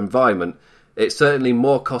studio environment. It's certainly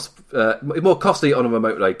more costly on a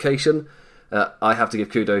remote location. I have to give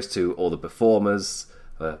kudos to all the performers.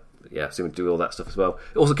 Seem to do all that stuff as well.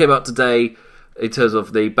 It also came out today in terms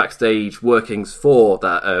of the backstage workings for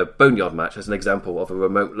that Boneyard match as an example of a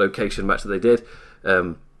remote location match that they did.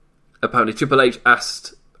 Apparently Triple H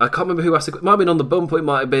asked, I can't remember who asked it might have been on the bump or it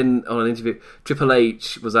might have been on an interview. Triple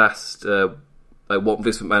H was asked what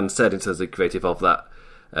Vince McMahon said in terms of the creative of that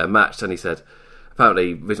match, and he said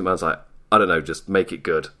apparently Vince McMahon's like, I don't know, just make it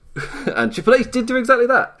good. And Triple H did do exactly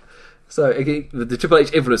that. So the Triple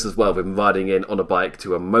H influence as well, been riding in on a bike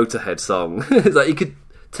to a Motorhead song. It's like you could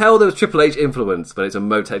tell there was Triple H influence when it's a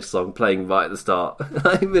Motorhead song playing right at the start.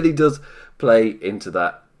 It really does play into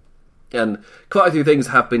that. And quite a few things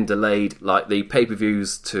have been delayed, like the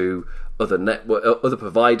pay-per-views to other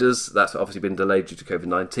providers. That's obviously been delayed due to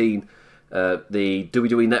COVID-19. The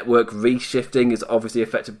WWE Network reshifting is obviously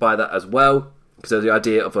affected by that as well, because there's the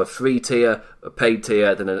idea of a free tier, a paid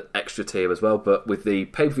tier, then an extra tier as well. But with the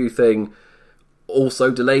pay-per-view thing also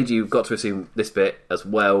delayed, you've got to assume this bit as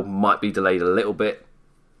well might be delayed a little bit.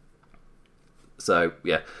 So,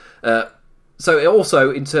 yeah. So it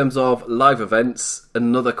also, in terms of live events,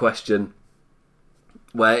 another question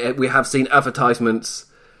where we have seen advertisements,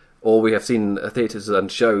 or we have seen theatres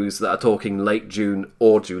and shows that are talking late June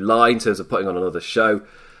or July in terms of putting on another show.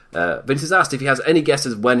 Vince is asked if he has any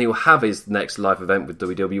guesses when he'll have his next live event with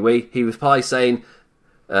WWE. He replies saying,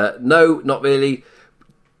 no, not really.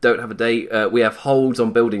 Don't have a date. We have holds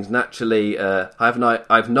on buildings naturally. I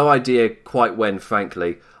have no idea quite when,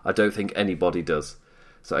 frankly. I don't think anybody does.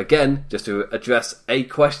 So again, just to address a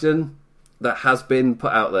question that has been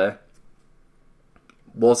put out there,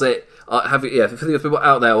 was it? For the people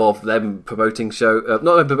out there of them promoting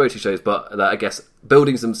not promoting shows, but I guess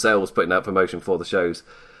buildings themselves putting out promotion for the shows.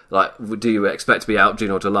 Like, do you expect to be out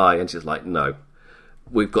June or July? And she's like, no,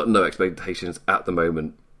 we've got no expectations at the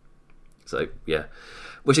moment. So yeah,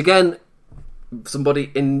 which again,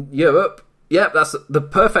 somebody in Europe, that's the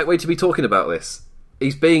perfect way to be talking about this.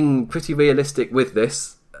 He's being pretty realistic with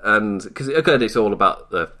this, and because again, it's all about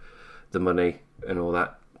the money and all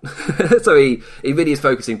that. So he really is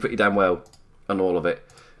focusing pretty damn well on all of it.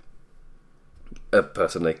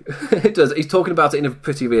 Personally, it does. He's talking about it in a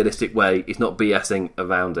pretty realistic way. He's not BSing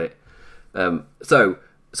around it. So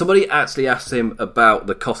somebody actually asked him about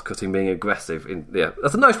the cost cutting being aggressive.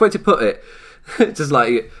 That's a nice way to put it. Just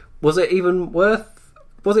like, was it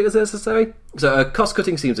necessary? So cost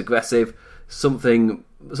cutting seems aggressive. Something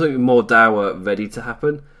more dour ready to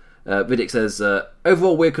happen. Riddick says,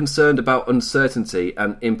 overall we're concerned about uncertainty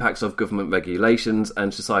and impacts of government regulations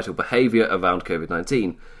and societal behaviour around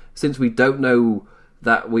COVID-19. Since we don't know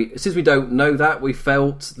that, we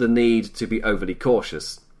felt the need to be overly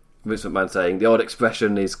cautious. Vince McMahon saying, the old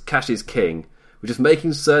expression is cash is king. We're just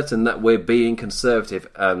making certain that we're being conservative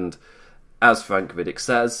and, as Frank Riddick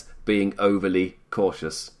says, being overly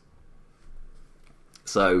cautious.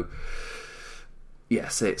 So,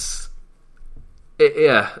 yes,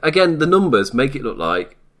 again, the numbers make it look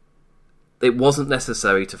like it wasn't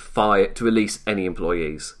necessary to release any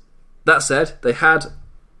employees. That said, they'd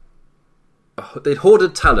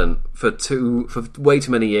hoarded talent for way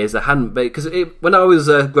too many years. They hadn't, because when I was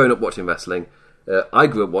growing up watching wrestling, I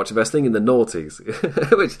grew up watching wrestling in the noughties,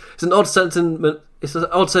 which is an odd sentiment. It's an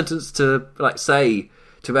odd sentence to like say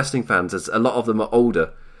to wrestling fans, as a lot of them are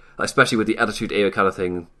older, especially with the Attitude Era kind of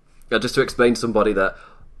thing. Just to explain to somebody that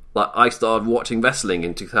like I started watching wrestling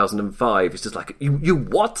in 2005, it's just like you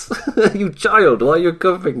what? You child, why are you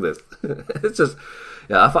covering this? It's just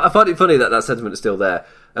I find it funny that sentiment is still there,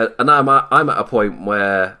 and I'm at a point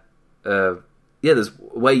where. There's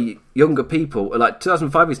way younger people. Like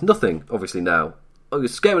 2005 is nothing, obviously now.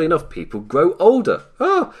 Scarily enough, people grow older.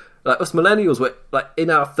 Like us millennials, we're like in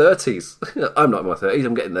our 30s. I'm not in my 30s.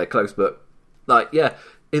 I'm getting there close, but like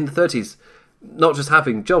in the 30s, not just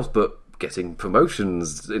having jobs, but getting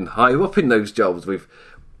promotions and higher up in those jobs. We're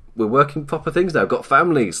working proper things now. Got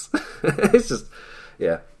families. It's just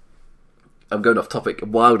I'm going off topic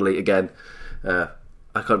wildly again. I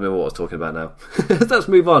can't remember what I was talking about now. Let's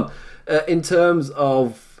move on. In terms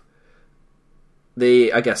of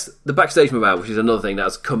the backstage morale, which is another thing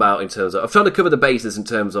that's come out in terms of... I'm trying to cover the bases in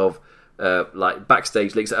terms of like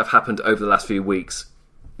backstage leaks that have happened over the last few weeks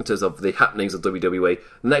in terms of the happenings of WWE.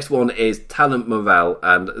 The next one is talent morale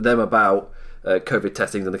and them about COVID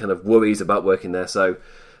testing and the kind of worries about working there. So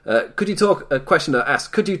could you talk... A questioner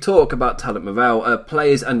asked, could you talk about talent morale?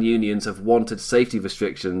 Players and unions have wanted safety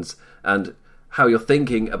restrictions and how you're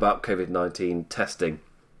thinking about COVID-19 testing.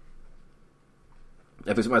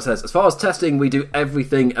 Everyone says, as far as testing, we do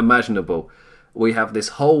everything imaginable. We have this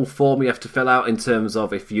whole form you have to fill out in terms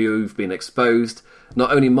of if you've been exposed,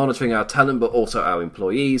 not only monitoring our talent, but also our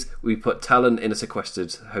employees. We put talent in a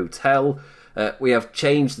sequestered hotel. We have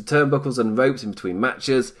changed the turnbuckles and ropes in between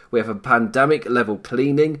matches. We have a pandemic-level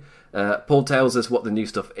cleaning. Paul tells us what the new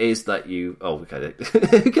stuff is that you... Oh, okay.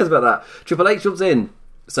 Who cares about that? Triple H jumps in,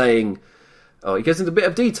 saying... Oh, he goes into a bit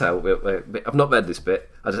of detail. I've not read this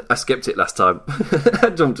bit. I skipped it last time.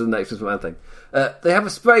 I jumped to the next Man thing. They have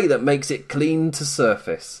a spray that makes it clean to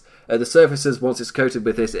surface. The surfaces, once it's coated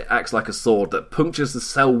with this, it acts like a sword that punctures the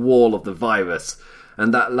cell wall of the virus.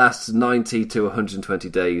 And that lasts 90 to 120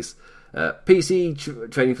 days.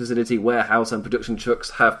 PC, training facility, warehouse and production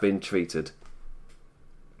trucks have been treated.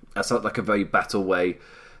 That sounds like a very battle way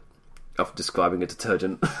of describing a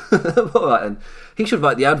detergent. Alright, and he should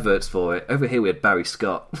write the adverts for it. Over here we had Barry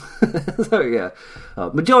Scott. So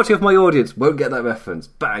majority of my audience won't get that reference.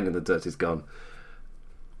 Bang, and the dirt is gone.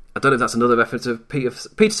 I don't know if that's another reference of Peter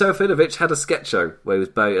Serafinovich had a sketch show where he was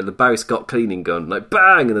the Barry Scott cleaning gun, like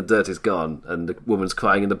bang, and the dirt is gone, and the woman's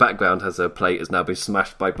crying in the background as her plate has now been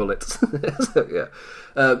smashed by bullets.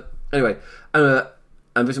 Anyway,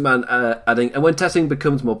 and this man adding, and when testing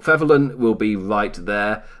becomes more prevalent, we'll be right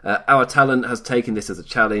there. Our talent has taken this as a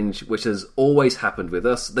challenge, which has always happened with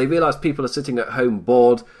us. They realise people are sitting at home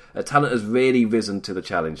bored. Talent has really risen to the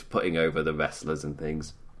challenge, putting over the wrestlers and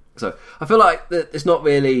things. So I feel like it's not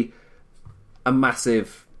really a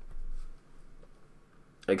massive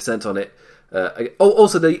accent on it.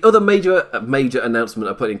 Also, the other major announcement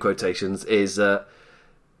I put in quotations is WWE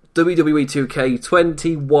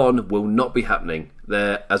 2K21 will not be happening.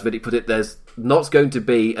 As Riddick put it, there's not going to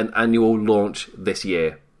be an annual launch this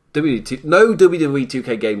year. No WWE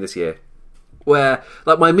 2K game this year. Where,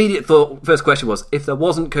 like, my immediate first question was, if there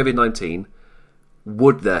wasn't COVID-19,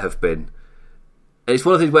 would there have been? And it's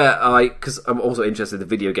one of the things where because I'm also interested in the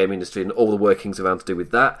video game industry and all the workings around to do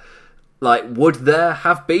with that. Like, would there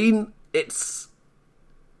have been?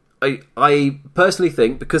 I personally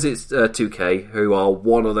think, because it's 2K, who are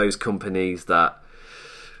one of those companies that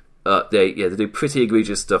they do pretty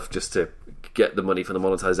egregious stuff just to get the money for the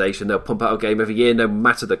monetization. They'll pump out a game every year, no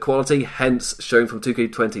matter the quality. Hence, showing from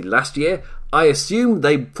 2K20 last year, I assume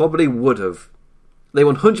they probably would have. They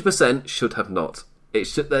 100% should have not. It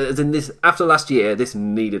should, as in this, after last year, this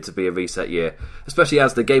needed to be a reset year, especially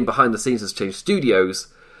as the game behind the scenes has changed studios,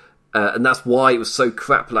 and that's why it was so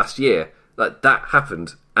crap last year. Like, that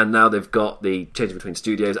happened, and now they've got the change between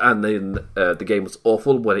studios, and then the game was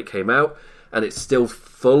awful when it came out, and it's still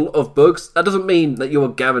full of bugs. That doesn't mean that you are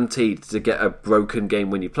guaranteed to get a broken game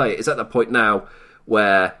when you play it. It's at that point now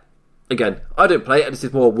where, again, I don't play it, and this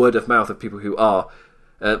is more word of mouth of people who are,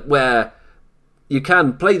 where you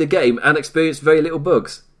can play the game and experience very little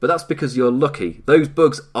bugs, but that's because you're lucky. Those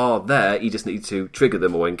bugs are there, you just need to trigger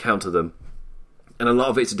them or encounter them. And a lot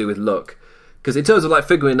of it's to do with luck. Because in terms of like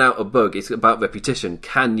figuring out a bug, it's about repetition.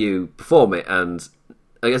 Can you perform it? And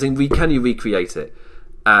I guess can you recreate it?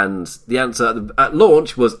 And the answer at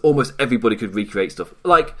launch was almost everybody could recreate stuff.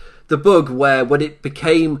 Like the bug where when it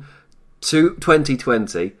became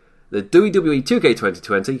 2020, the WWE 2K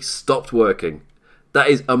 2020 stopped working. That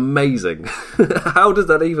is amazing. How does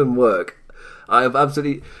that even work? I have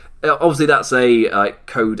absolutely... Obviously, that's a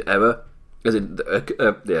code error. As in,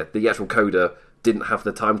 the actual coder didn't have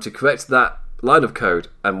the time to correct that line of code,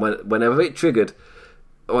 and whenever it triggered,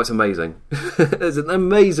 it's amazing. It's an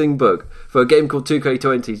amazing bug for a game called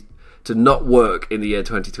 2K20 to not work in the year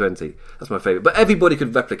 2020. That's my favourite. But everybody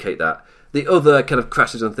could replicate that. The other kind of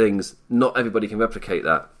crashes and things, not everybody can replicate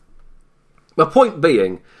that. My point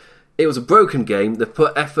being, it was a broken game. They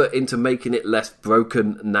put effort into making it less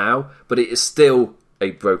broken now, but it is still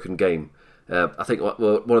a broken game. I think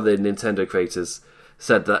one of the Nintendo creators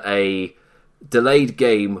said that a delayed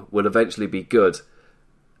game will eventually be good.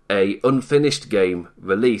 A unfinished game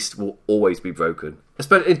released will always be broken,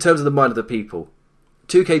 especially in terms of the mind of the people.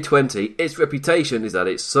 2K20, its reputation is that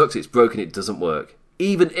it sucks, it's broken, it doesn't work.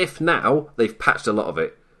 Even if now they've patched a lot of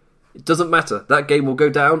it, it doesn't matter. That game will go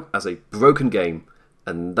down as a broken game,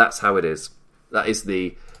 and that's how it is. That is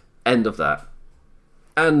the end of that.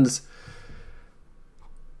 And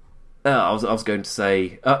I was going to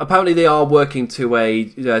say, apparently they are working to a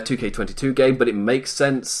 2K22 game, but it makes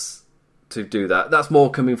sense to do that. That's more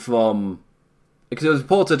coming from, because it was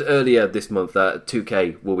reported earlier this month that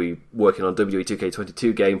 2K will be working on WWE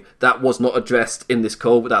 2K22 game. That was not addressed in this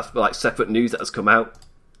call, but that's like separate news that has come out.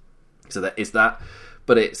 So that is that.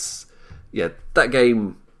 But it's, that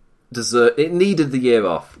game it needed the year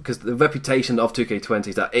off, because the reputation of 2K20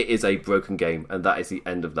 is that it is a broken game, and that is the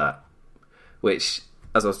end of that. Which,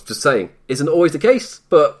 as I was just saying, isn't always the case,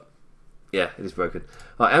 but yeah, it is broken.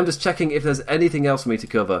 Right, I'm just checking if there's anything else for me to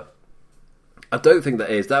cover. I don't think there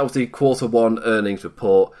is. That was the Q1 earnings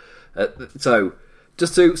report. So,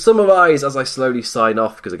 just to summarise as I slowly sign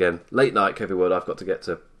off, because again, late night, Kofi World, I've got to get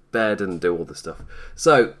to bed and do all this stuff.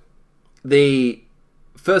 So, the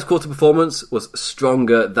first quarter performance was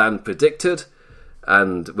stronger than predicted,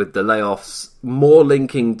 and with the layoffs more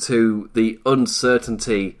linking to the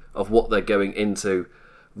uncertainty of what they're going into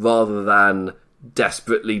rather than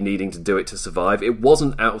desperately needing to do it to survive. It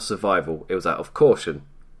wasn't out of survival, it was out of caution.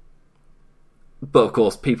 But of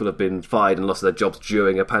course, people have been fired and lost their jobs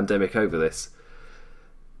during a pandemic over this,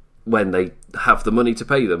 when they have the money to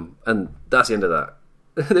pay them, and that's the end of that.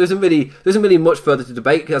 There isn't really much further to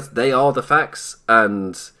debate, because they are the facts,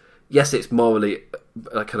 and yes, it's morally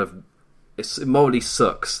it morally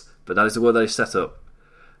sucks, but that is the world they set up.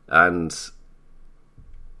 And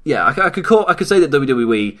yeah, I could say that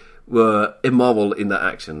WWE were immoral in their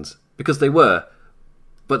actions, because they were,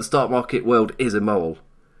 but the stock market world is immoral,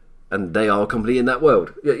 and they are a company in that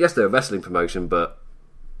world. Yes, they're a wrestling promotion, but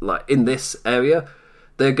like in this area,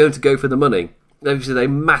 they're going to go for the money. There's a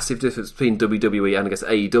massive difference between WWE and I guess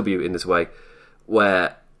AEW in this way,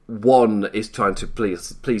 where one is trying to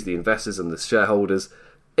please the investors and the shareholders.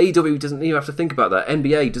 AEW doesn't even have to think about that.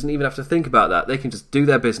 NBA doesn't even have to think about that. They can just do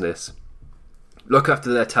their business, look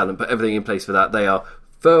after their talent, put everything in place for that. They are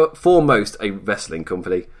foremost a wrestling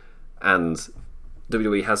company, and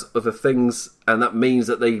WWE has other things, and that means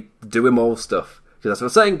that they do immoral stuff. Because that's what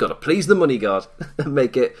I'm saying, got to please the money god and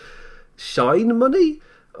make it shine money.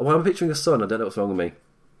 Well, I'm picturing a sun. I don't know what's wrong with me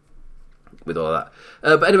with all of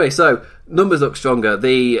that. But anyway, so numbers look stronger.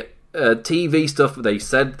 The TV stuff, they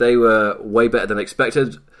said they were way better than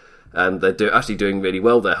expected, and they're actually doing really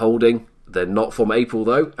well. They're holding. They're not from April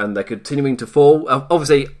though, and they're continuing to fall.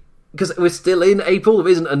 Obviously, because we're still in April,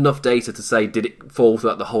 there isn't enough data to say did it fall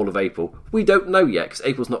throughout the whole of April. We don't know yet, because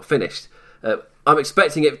April's not finished. I'm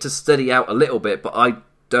expecting it to steady out a little bit, but I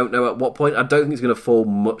don't know at what point. I don't think it's going to fall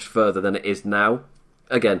much further than it is now.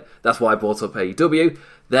 Again, that's why I brought up AEW.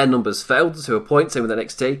 Their numbers failed to a point, same with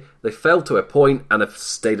NXT. They fell to a point and have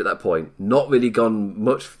stayed at that point. Not really gone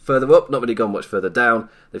much further up, not really gone much further down.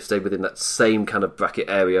 They've stayed within that same kind of bracket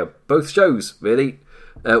area. Both shows, really.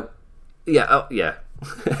 Yeah.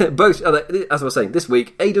 Both, as I was saying, this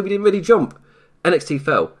week, AEW didn't really jump. NXT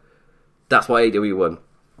fell. That's why AEW won.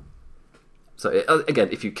 So, again,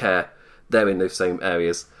 if you care, they're in those same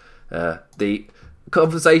areas. The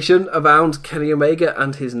conversation around Kenny Omega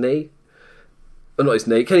and his knee, or not his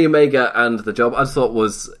knee, Kenny Omega and the job, I just thought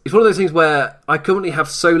it's one of those things where I currently have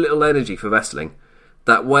so little energy for wrestling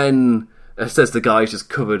that when it says the guy's just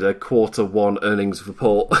covered a Q1 earnings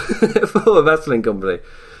report for a wrestling company,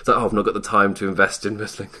 it's like, I've not got the time to invest in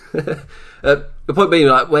wrestling. The point being,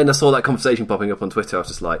 like, when I saw that conversation popping up on Twitter, I was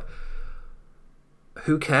just like,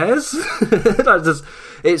 who cares?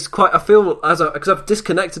 It's quite. I feel because I've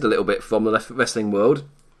disconnected a little bit from the wrestling world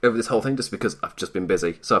over this whole thing, just because I've just been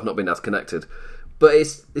busy, so I've not been as connected. But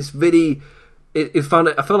it's really. I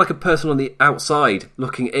feel like a person on the outside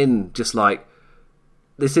looking in, just like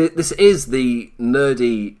this is the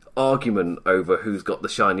nerdy argument over who's got the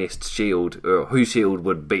shiniest shield, or whose shield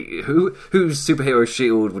would be whose superhero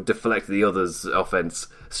shield would deflect the other's offense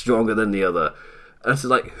stronger than the other. And it's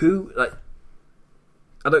like, who, like,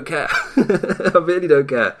 I don't care. I really don't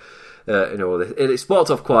care. All this. It sparked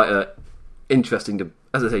off quite a interesting,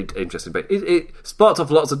 as I say, interesting debate. It sparked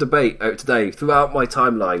off lots of debate out today throughout my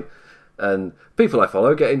timeline, and people I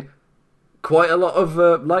follow getting quite a lot of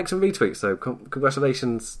likes and retweets. So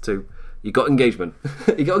congratulations to you. Got engagement.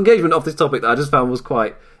 You got engagement off this topic that I just found was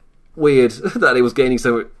quite weird that it was gaining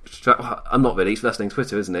so much. I'm not really. It's wrestling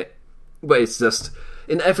Twitter, isn't it? But it's just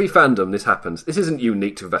in every fandom this happens. This isn't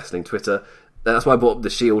unique to wrestling Twitter. That's why I brought up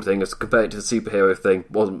the Shield thing, as comparing it to the superhero thing.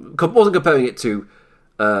 Wasn't comparing it to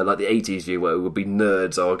like the 80s view where it would be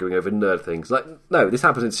nerds arguing over nerd things. Like, no, this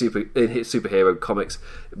happens in superhero comics,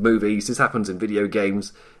 movies. This happens in video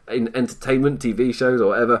games, in entertainment, TV shows, or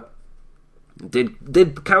whatever.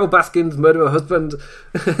 Did Carol Baskins murder her husband?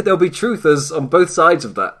 There'll be truthers on both sides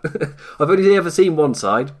of that. I've only ever seen one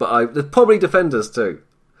side, but there's probably defenders too.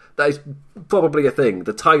 That is probably a thing.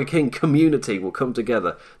 The Tiger King community will come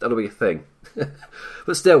together. That'll be a thing.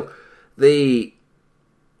 But still, I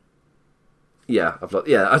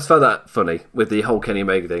just found that funny with the whole Kenny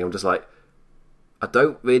Omega thing. I'm just like, I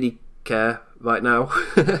don't really care right now.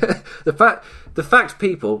 The fact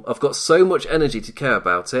people have got so much energy to care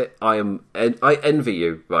about it, I envy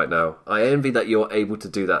you right now. I envy that you're able to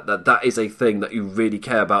do that. That is a thing that you really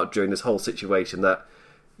care about during this whole situation. That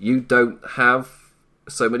you don't have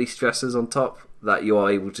so many stresses on top that you are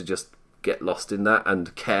able to just get lost in that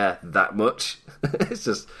and care that much. It's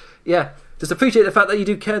just appreciate the fact that you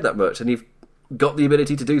do care that much and you've got the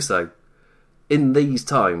ability to do so in these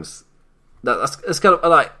times. That's kind of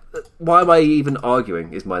like, why am I even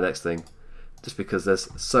arguing is my next thing, just because there's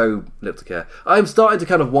so little to care. I'm starting to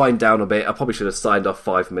kind of wind down a bit. I probably should have signed off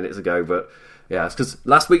 5 minutes ago, but yeah, it's because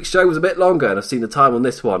last week's show was a bit longer and I've seen the time on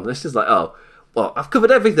this one. It's just like, oh well, I've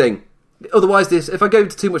covered everything. Otherwise, if I go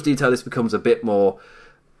into too much detail, this becomes a bit more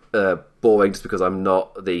boring, just because I'm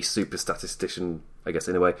not the super statistician, I guess,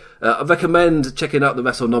 anyway. I recommend checking out the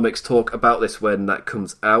WrestleNomics talk about this when that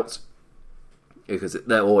comes out, because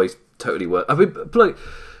they're always totally worth. I've been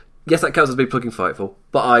yes, that counts as me plugging Fightful,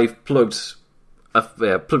 but I've plugged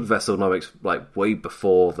WrestleNomics like way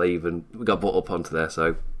before they even got brought up onto there,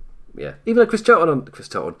 so yeah. Even Chris Harrington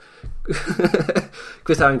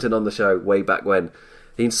on the show way back when.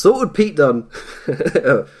 He insulted Pete Dunne.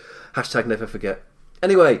 Hashtag never forget.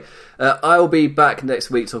 Anyway, I'll be back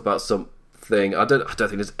next week to talk about something. I don't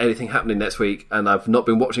think there's anything happening next week, and I've not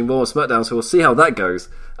been watching Raw and SmackDown, so we'll see how that goes.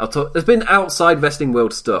 There's been outside wrestling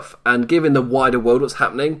world stuff, and given the wider world what's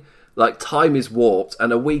happening, like, time is warped,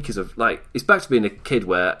 and a week is it's back to being a kid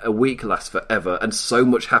where a week lasts forever, and so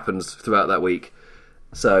much happens throughout that week.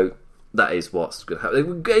 So that is what's going to happen.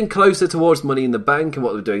 We're getting closer towards Money in the Bank and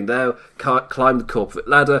what we're doing there. Climb the corporate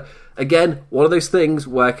ladder. Again, one of those things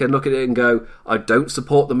where I can look at it and go, I don't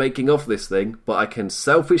support the making of this thing, but I can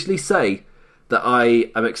selfishly say that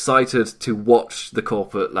I am excited to watch the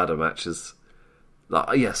corporate ladder matches.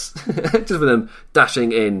 Like, yes, just for them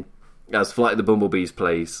dashing in as Flight of the Bumblebees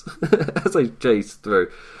plays as they chase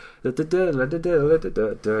through. I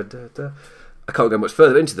can't go much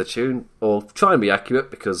further into the tune or try and be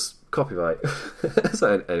accurate because copyright.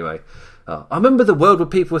 So anyway, I remember the world where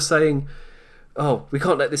people were saying, oh, we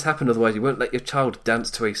can't let this happen, otherwise you won't let your child dance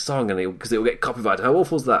to a song because it will get copyrighted. How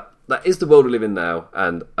awful is that? That is the world we live in now,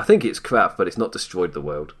 and I think it's crap, but it's not destroyed the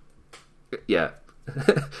world. Yeah.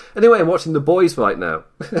 Anyway, I'm watching The Boys right now,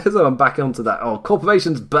 so I'm back onto that. Oh,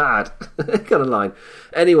 corporation's bad kind of line.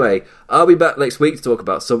 Anyway, I'll be back next week to talk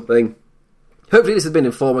about something. Hopefully this has been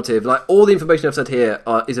informative. Like, all the information I've said here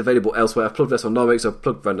is available elsewhere. I've plugged WrestleNomics, I've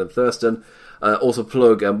plugged Brendan Thurston. Also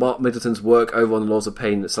plug Mark Middleton's work over on the Laws of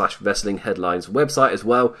Pain / Wrestling Headlines website as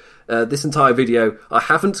well. This entire video, I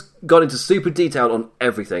haven't gone into super detail on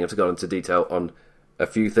everything. I've just gone into detail on a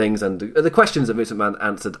few things and the questions that Vince McMahon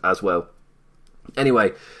answered as well.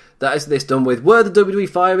 Anyway, that is this done with. Were the WWE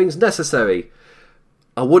firings necessary?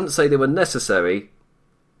 I wouldn't say they were necessary.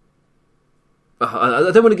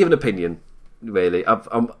 I don't want to give an opinion, really.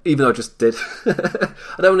 Even though I just did. I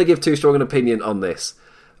don't want to give too strong an opinion on this.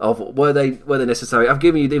 Of were they necessary? I've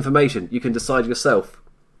given you the information. You can decide yourself.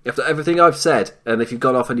 After everything I've said, and if you've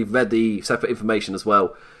gone off and you've read the separate information as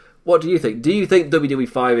well, what do you think? Do you think WWE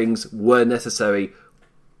firings were necessary,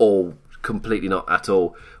 or completely not at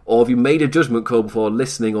all? Or have you made a judgment call before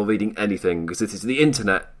listening or reading anything? Because this is the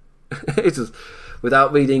internet. It's just,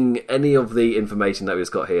 without reading any of the information that we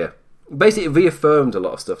just got here. Basically, it reaffirmed a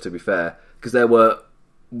lot of stuff, to be fair, because there were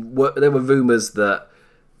rumours that...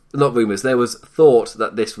 Not rumours, there was thought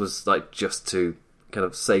that this was like just to kind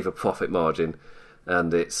of save a profit margin,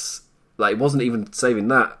 and it's like it wasn't even saving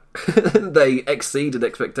that. They exceeded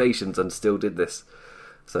expectations and still did this.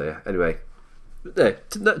 So yeah, anyway,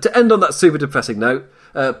 to end on that super depressing note,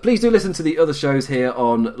 please do listen to the other shows here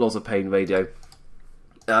on Laws of Pain Radio.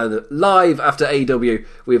 Live after AEW,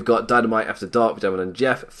 we've got Dynamite After Dark with Devon and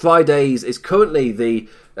Jeff. Fridays is currently the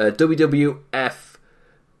WWF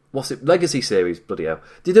Legacy Series. Bloody hell.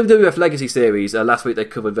 The WWF Legacy Series. Last week they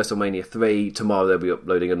covered WrestleMania 3. Tomorrow they'll be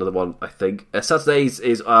uploading another one, I think. Saturdays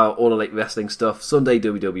is our All Elite Wrestling stuff. Sunday,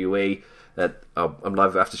 WWE. I'm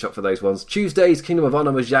live at Aftershock for those ones. Tuesdays, Kingdom of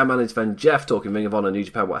Honor with Jam and his friend Jeff, talking Ring of Honor, New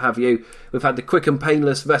Japan, what have you. We've had the Quick and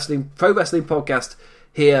Painless Pro Wrestling podcast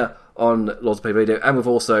here on Lords of Pain Radio, and we've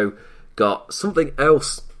also got something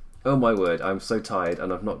else. Oh my word, I'm so tired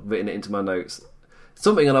and I've not written it into my notes.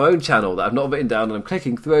 Something on our own channel that I've not written down, and I'm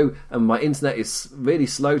clicking through, and my internet is really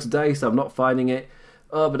slow today, so I'm not finding it.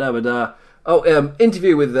 Interview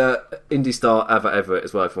with indie star Ava Everett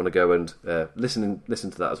as well, if you want to go and listen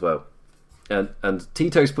to that as well. And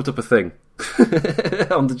Tito's put up a thing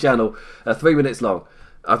on the channel, 3 minutes long.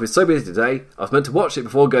 I've been so busy today, I was meant to watch it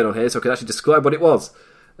before going on here so I could actually describe what it was.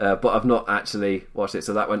 But I've not actually watched it,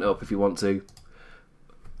 so that went up if you want to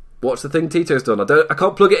watch the thing Tito's done. I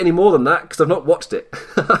can't plug it any more than that because I've not watched it.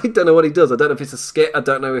 I don't know what he does. I don't know if it's a skit. I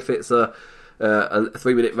don't know if it's a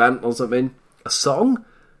 3-minute rant or something. A song?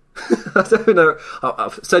 I don't know.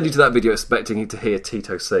 I'll send you to that video expecting you to hear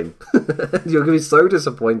Tito sing. You're going to be so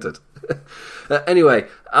disappointed. Anyway,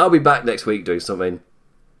 I'll be back next week doing something.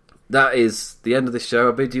 That is the end of this show.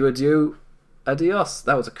 I bid you adieu. Adios.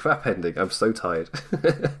 That was a crap ending. I'm so tired.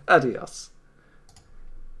 Adios.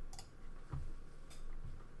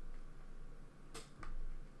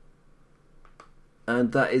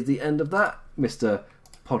 And that is the end of that, Mr.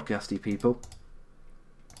 Podcasty people.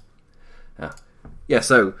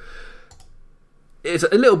 So it's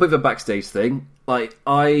a little bit of a backstage thing. It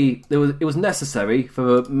was necessary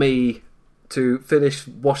for me to finish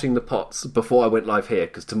washing the pots before I went live here,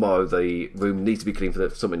 because tomorrow the room needs to be clean for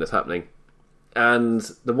something that's happening. And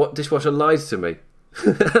the dishwasher lied to me.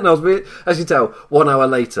 And I was really, as you tell, 1 hour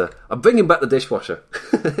later, I'm bringing back the dishwasher.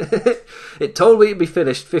 It told me it'd be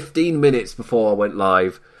finished 15 minutes before I went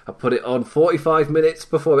live. I put it on 45 minutes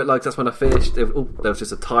before it, that's when I finished. There was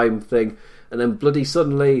just a time thing. And then bloody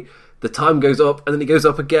suddenly the time goes up, and then it goes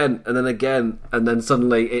up again, and then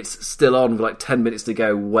suddenly it's still on with 10 minutes to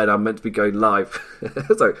go when I'm meant to be going live.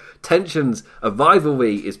 So tensions, a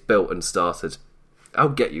rivalry is built and started. I'll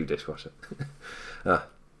get you, dishwasher.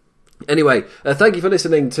 Anyway, thank you for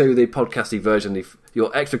listening to the podcasty version.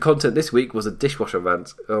 Your extra content this week was a dishwasher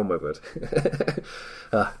rant. Oh my word.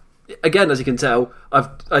 Again, as you can tell,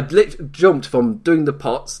 I jumped from doing the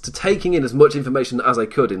pots to taking in as much information as I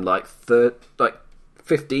could in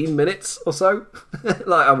 15 minutes or so.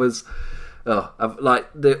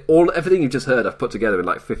 Everything you've just heard I've put together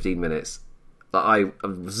in 15 minutes. I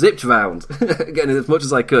zipped around getting as much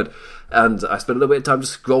as I could, and I spent a little bit of time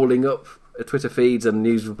just scrolling up Twitter feeds and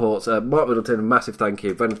news reports. Mark Middleton, a massive thank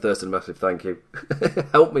you. Brendan Thurston, a massive thank you.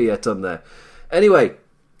 Help me a ton there. Anyway,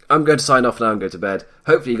 I'm going to sign off now and go to bed.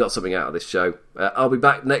 Hopefully you got something out of this show. I'll be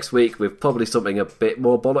back next week with probably something a bit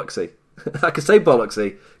more bollocksy. I could say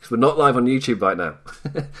bollocksy because we're not live on YouTube right now.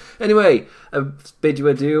 Anyway, bid you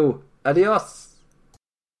adieu. Adios.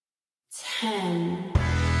 10